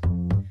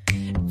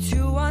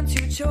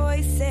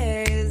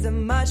 212-CHOICES, a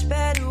much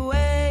better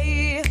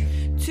way.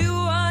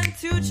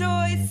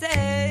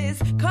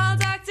 212-CHOICES, call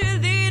Dr.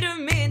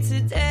 Lederman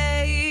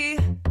today.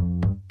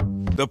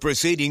 The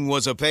preceding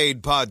was a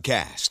paid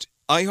podcast.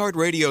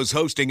 iHeartRadio's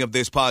hosting of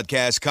this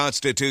podcast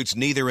constitutes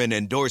neither an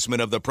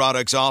endorsement of the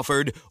products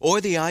offered or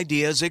the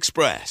ideas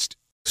expressed.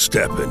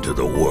 Step into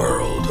the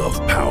world of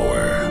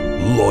power,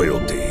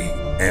 loyalty,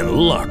 and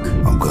luck.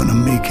 I'm gonna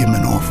make him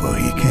an offer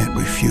he can't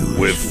refuse.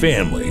 With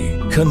family,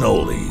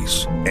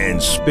 cannolis,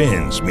 and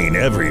spins mean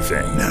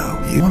everything.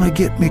 Now, you wanna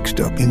get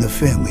mixed up in the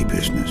family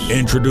business.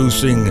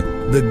 Introducing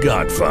The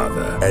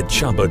Godfather at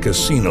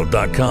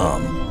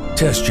ChumbaCasino.com.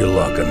 Test your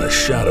luck in the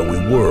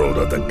shadowy world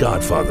of The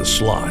Godfather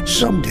slot.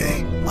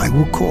 Someday, I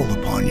will call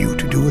upon you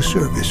to do a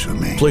service for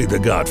me. Play The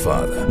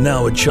Godfather,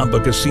 now at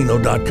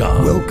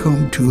ChumbaCasino.com.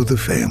 Welcome to the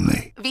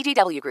family.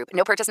 VGW Group.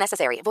 No purchase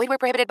necessary. Void where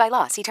prohibited by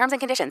law. See terms and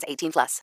conditions. 18+.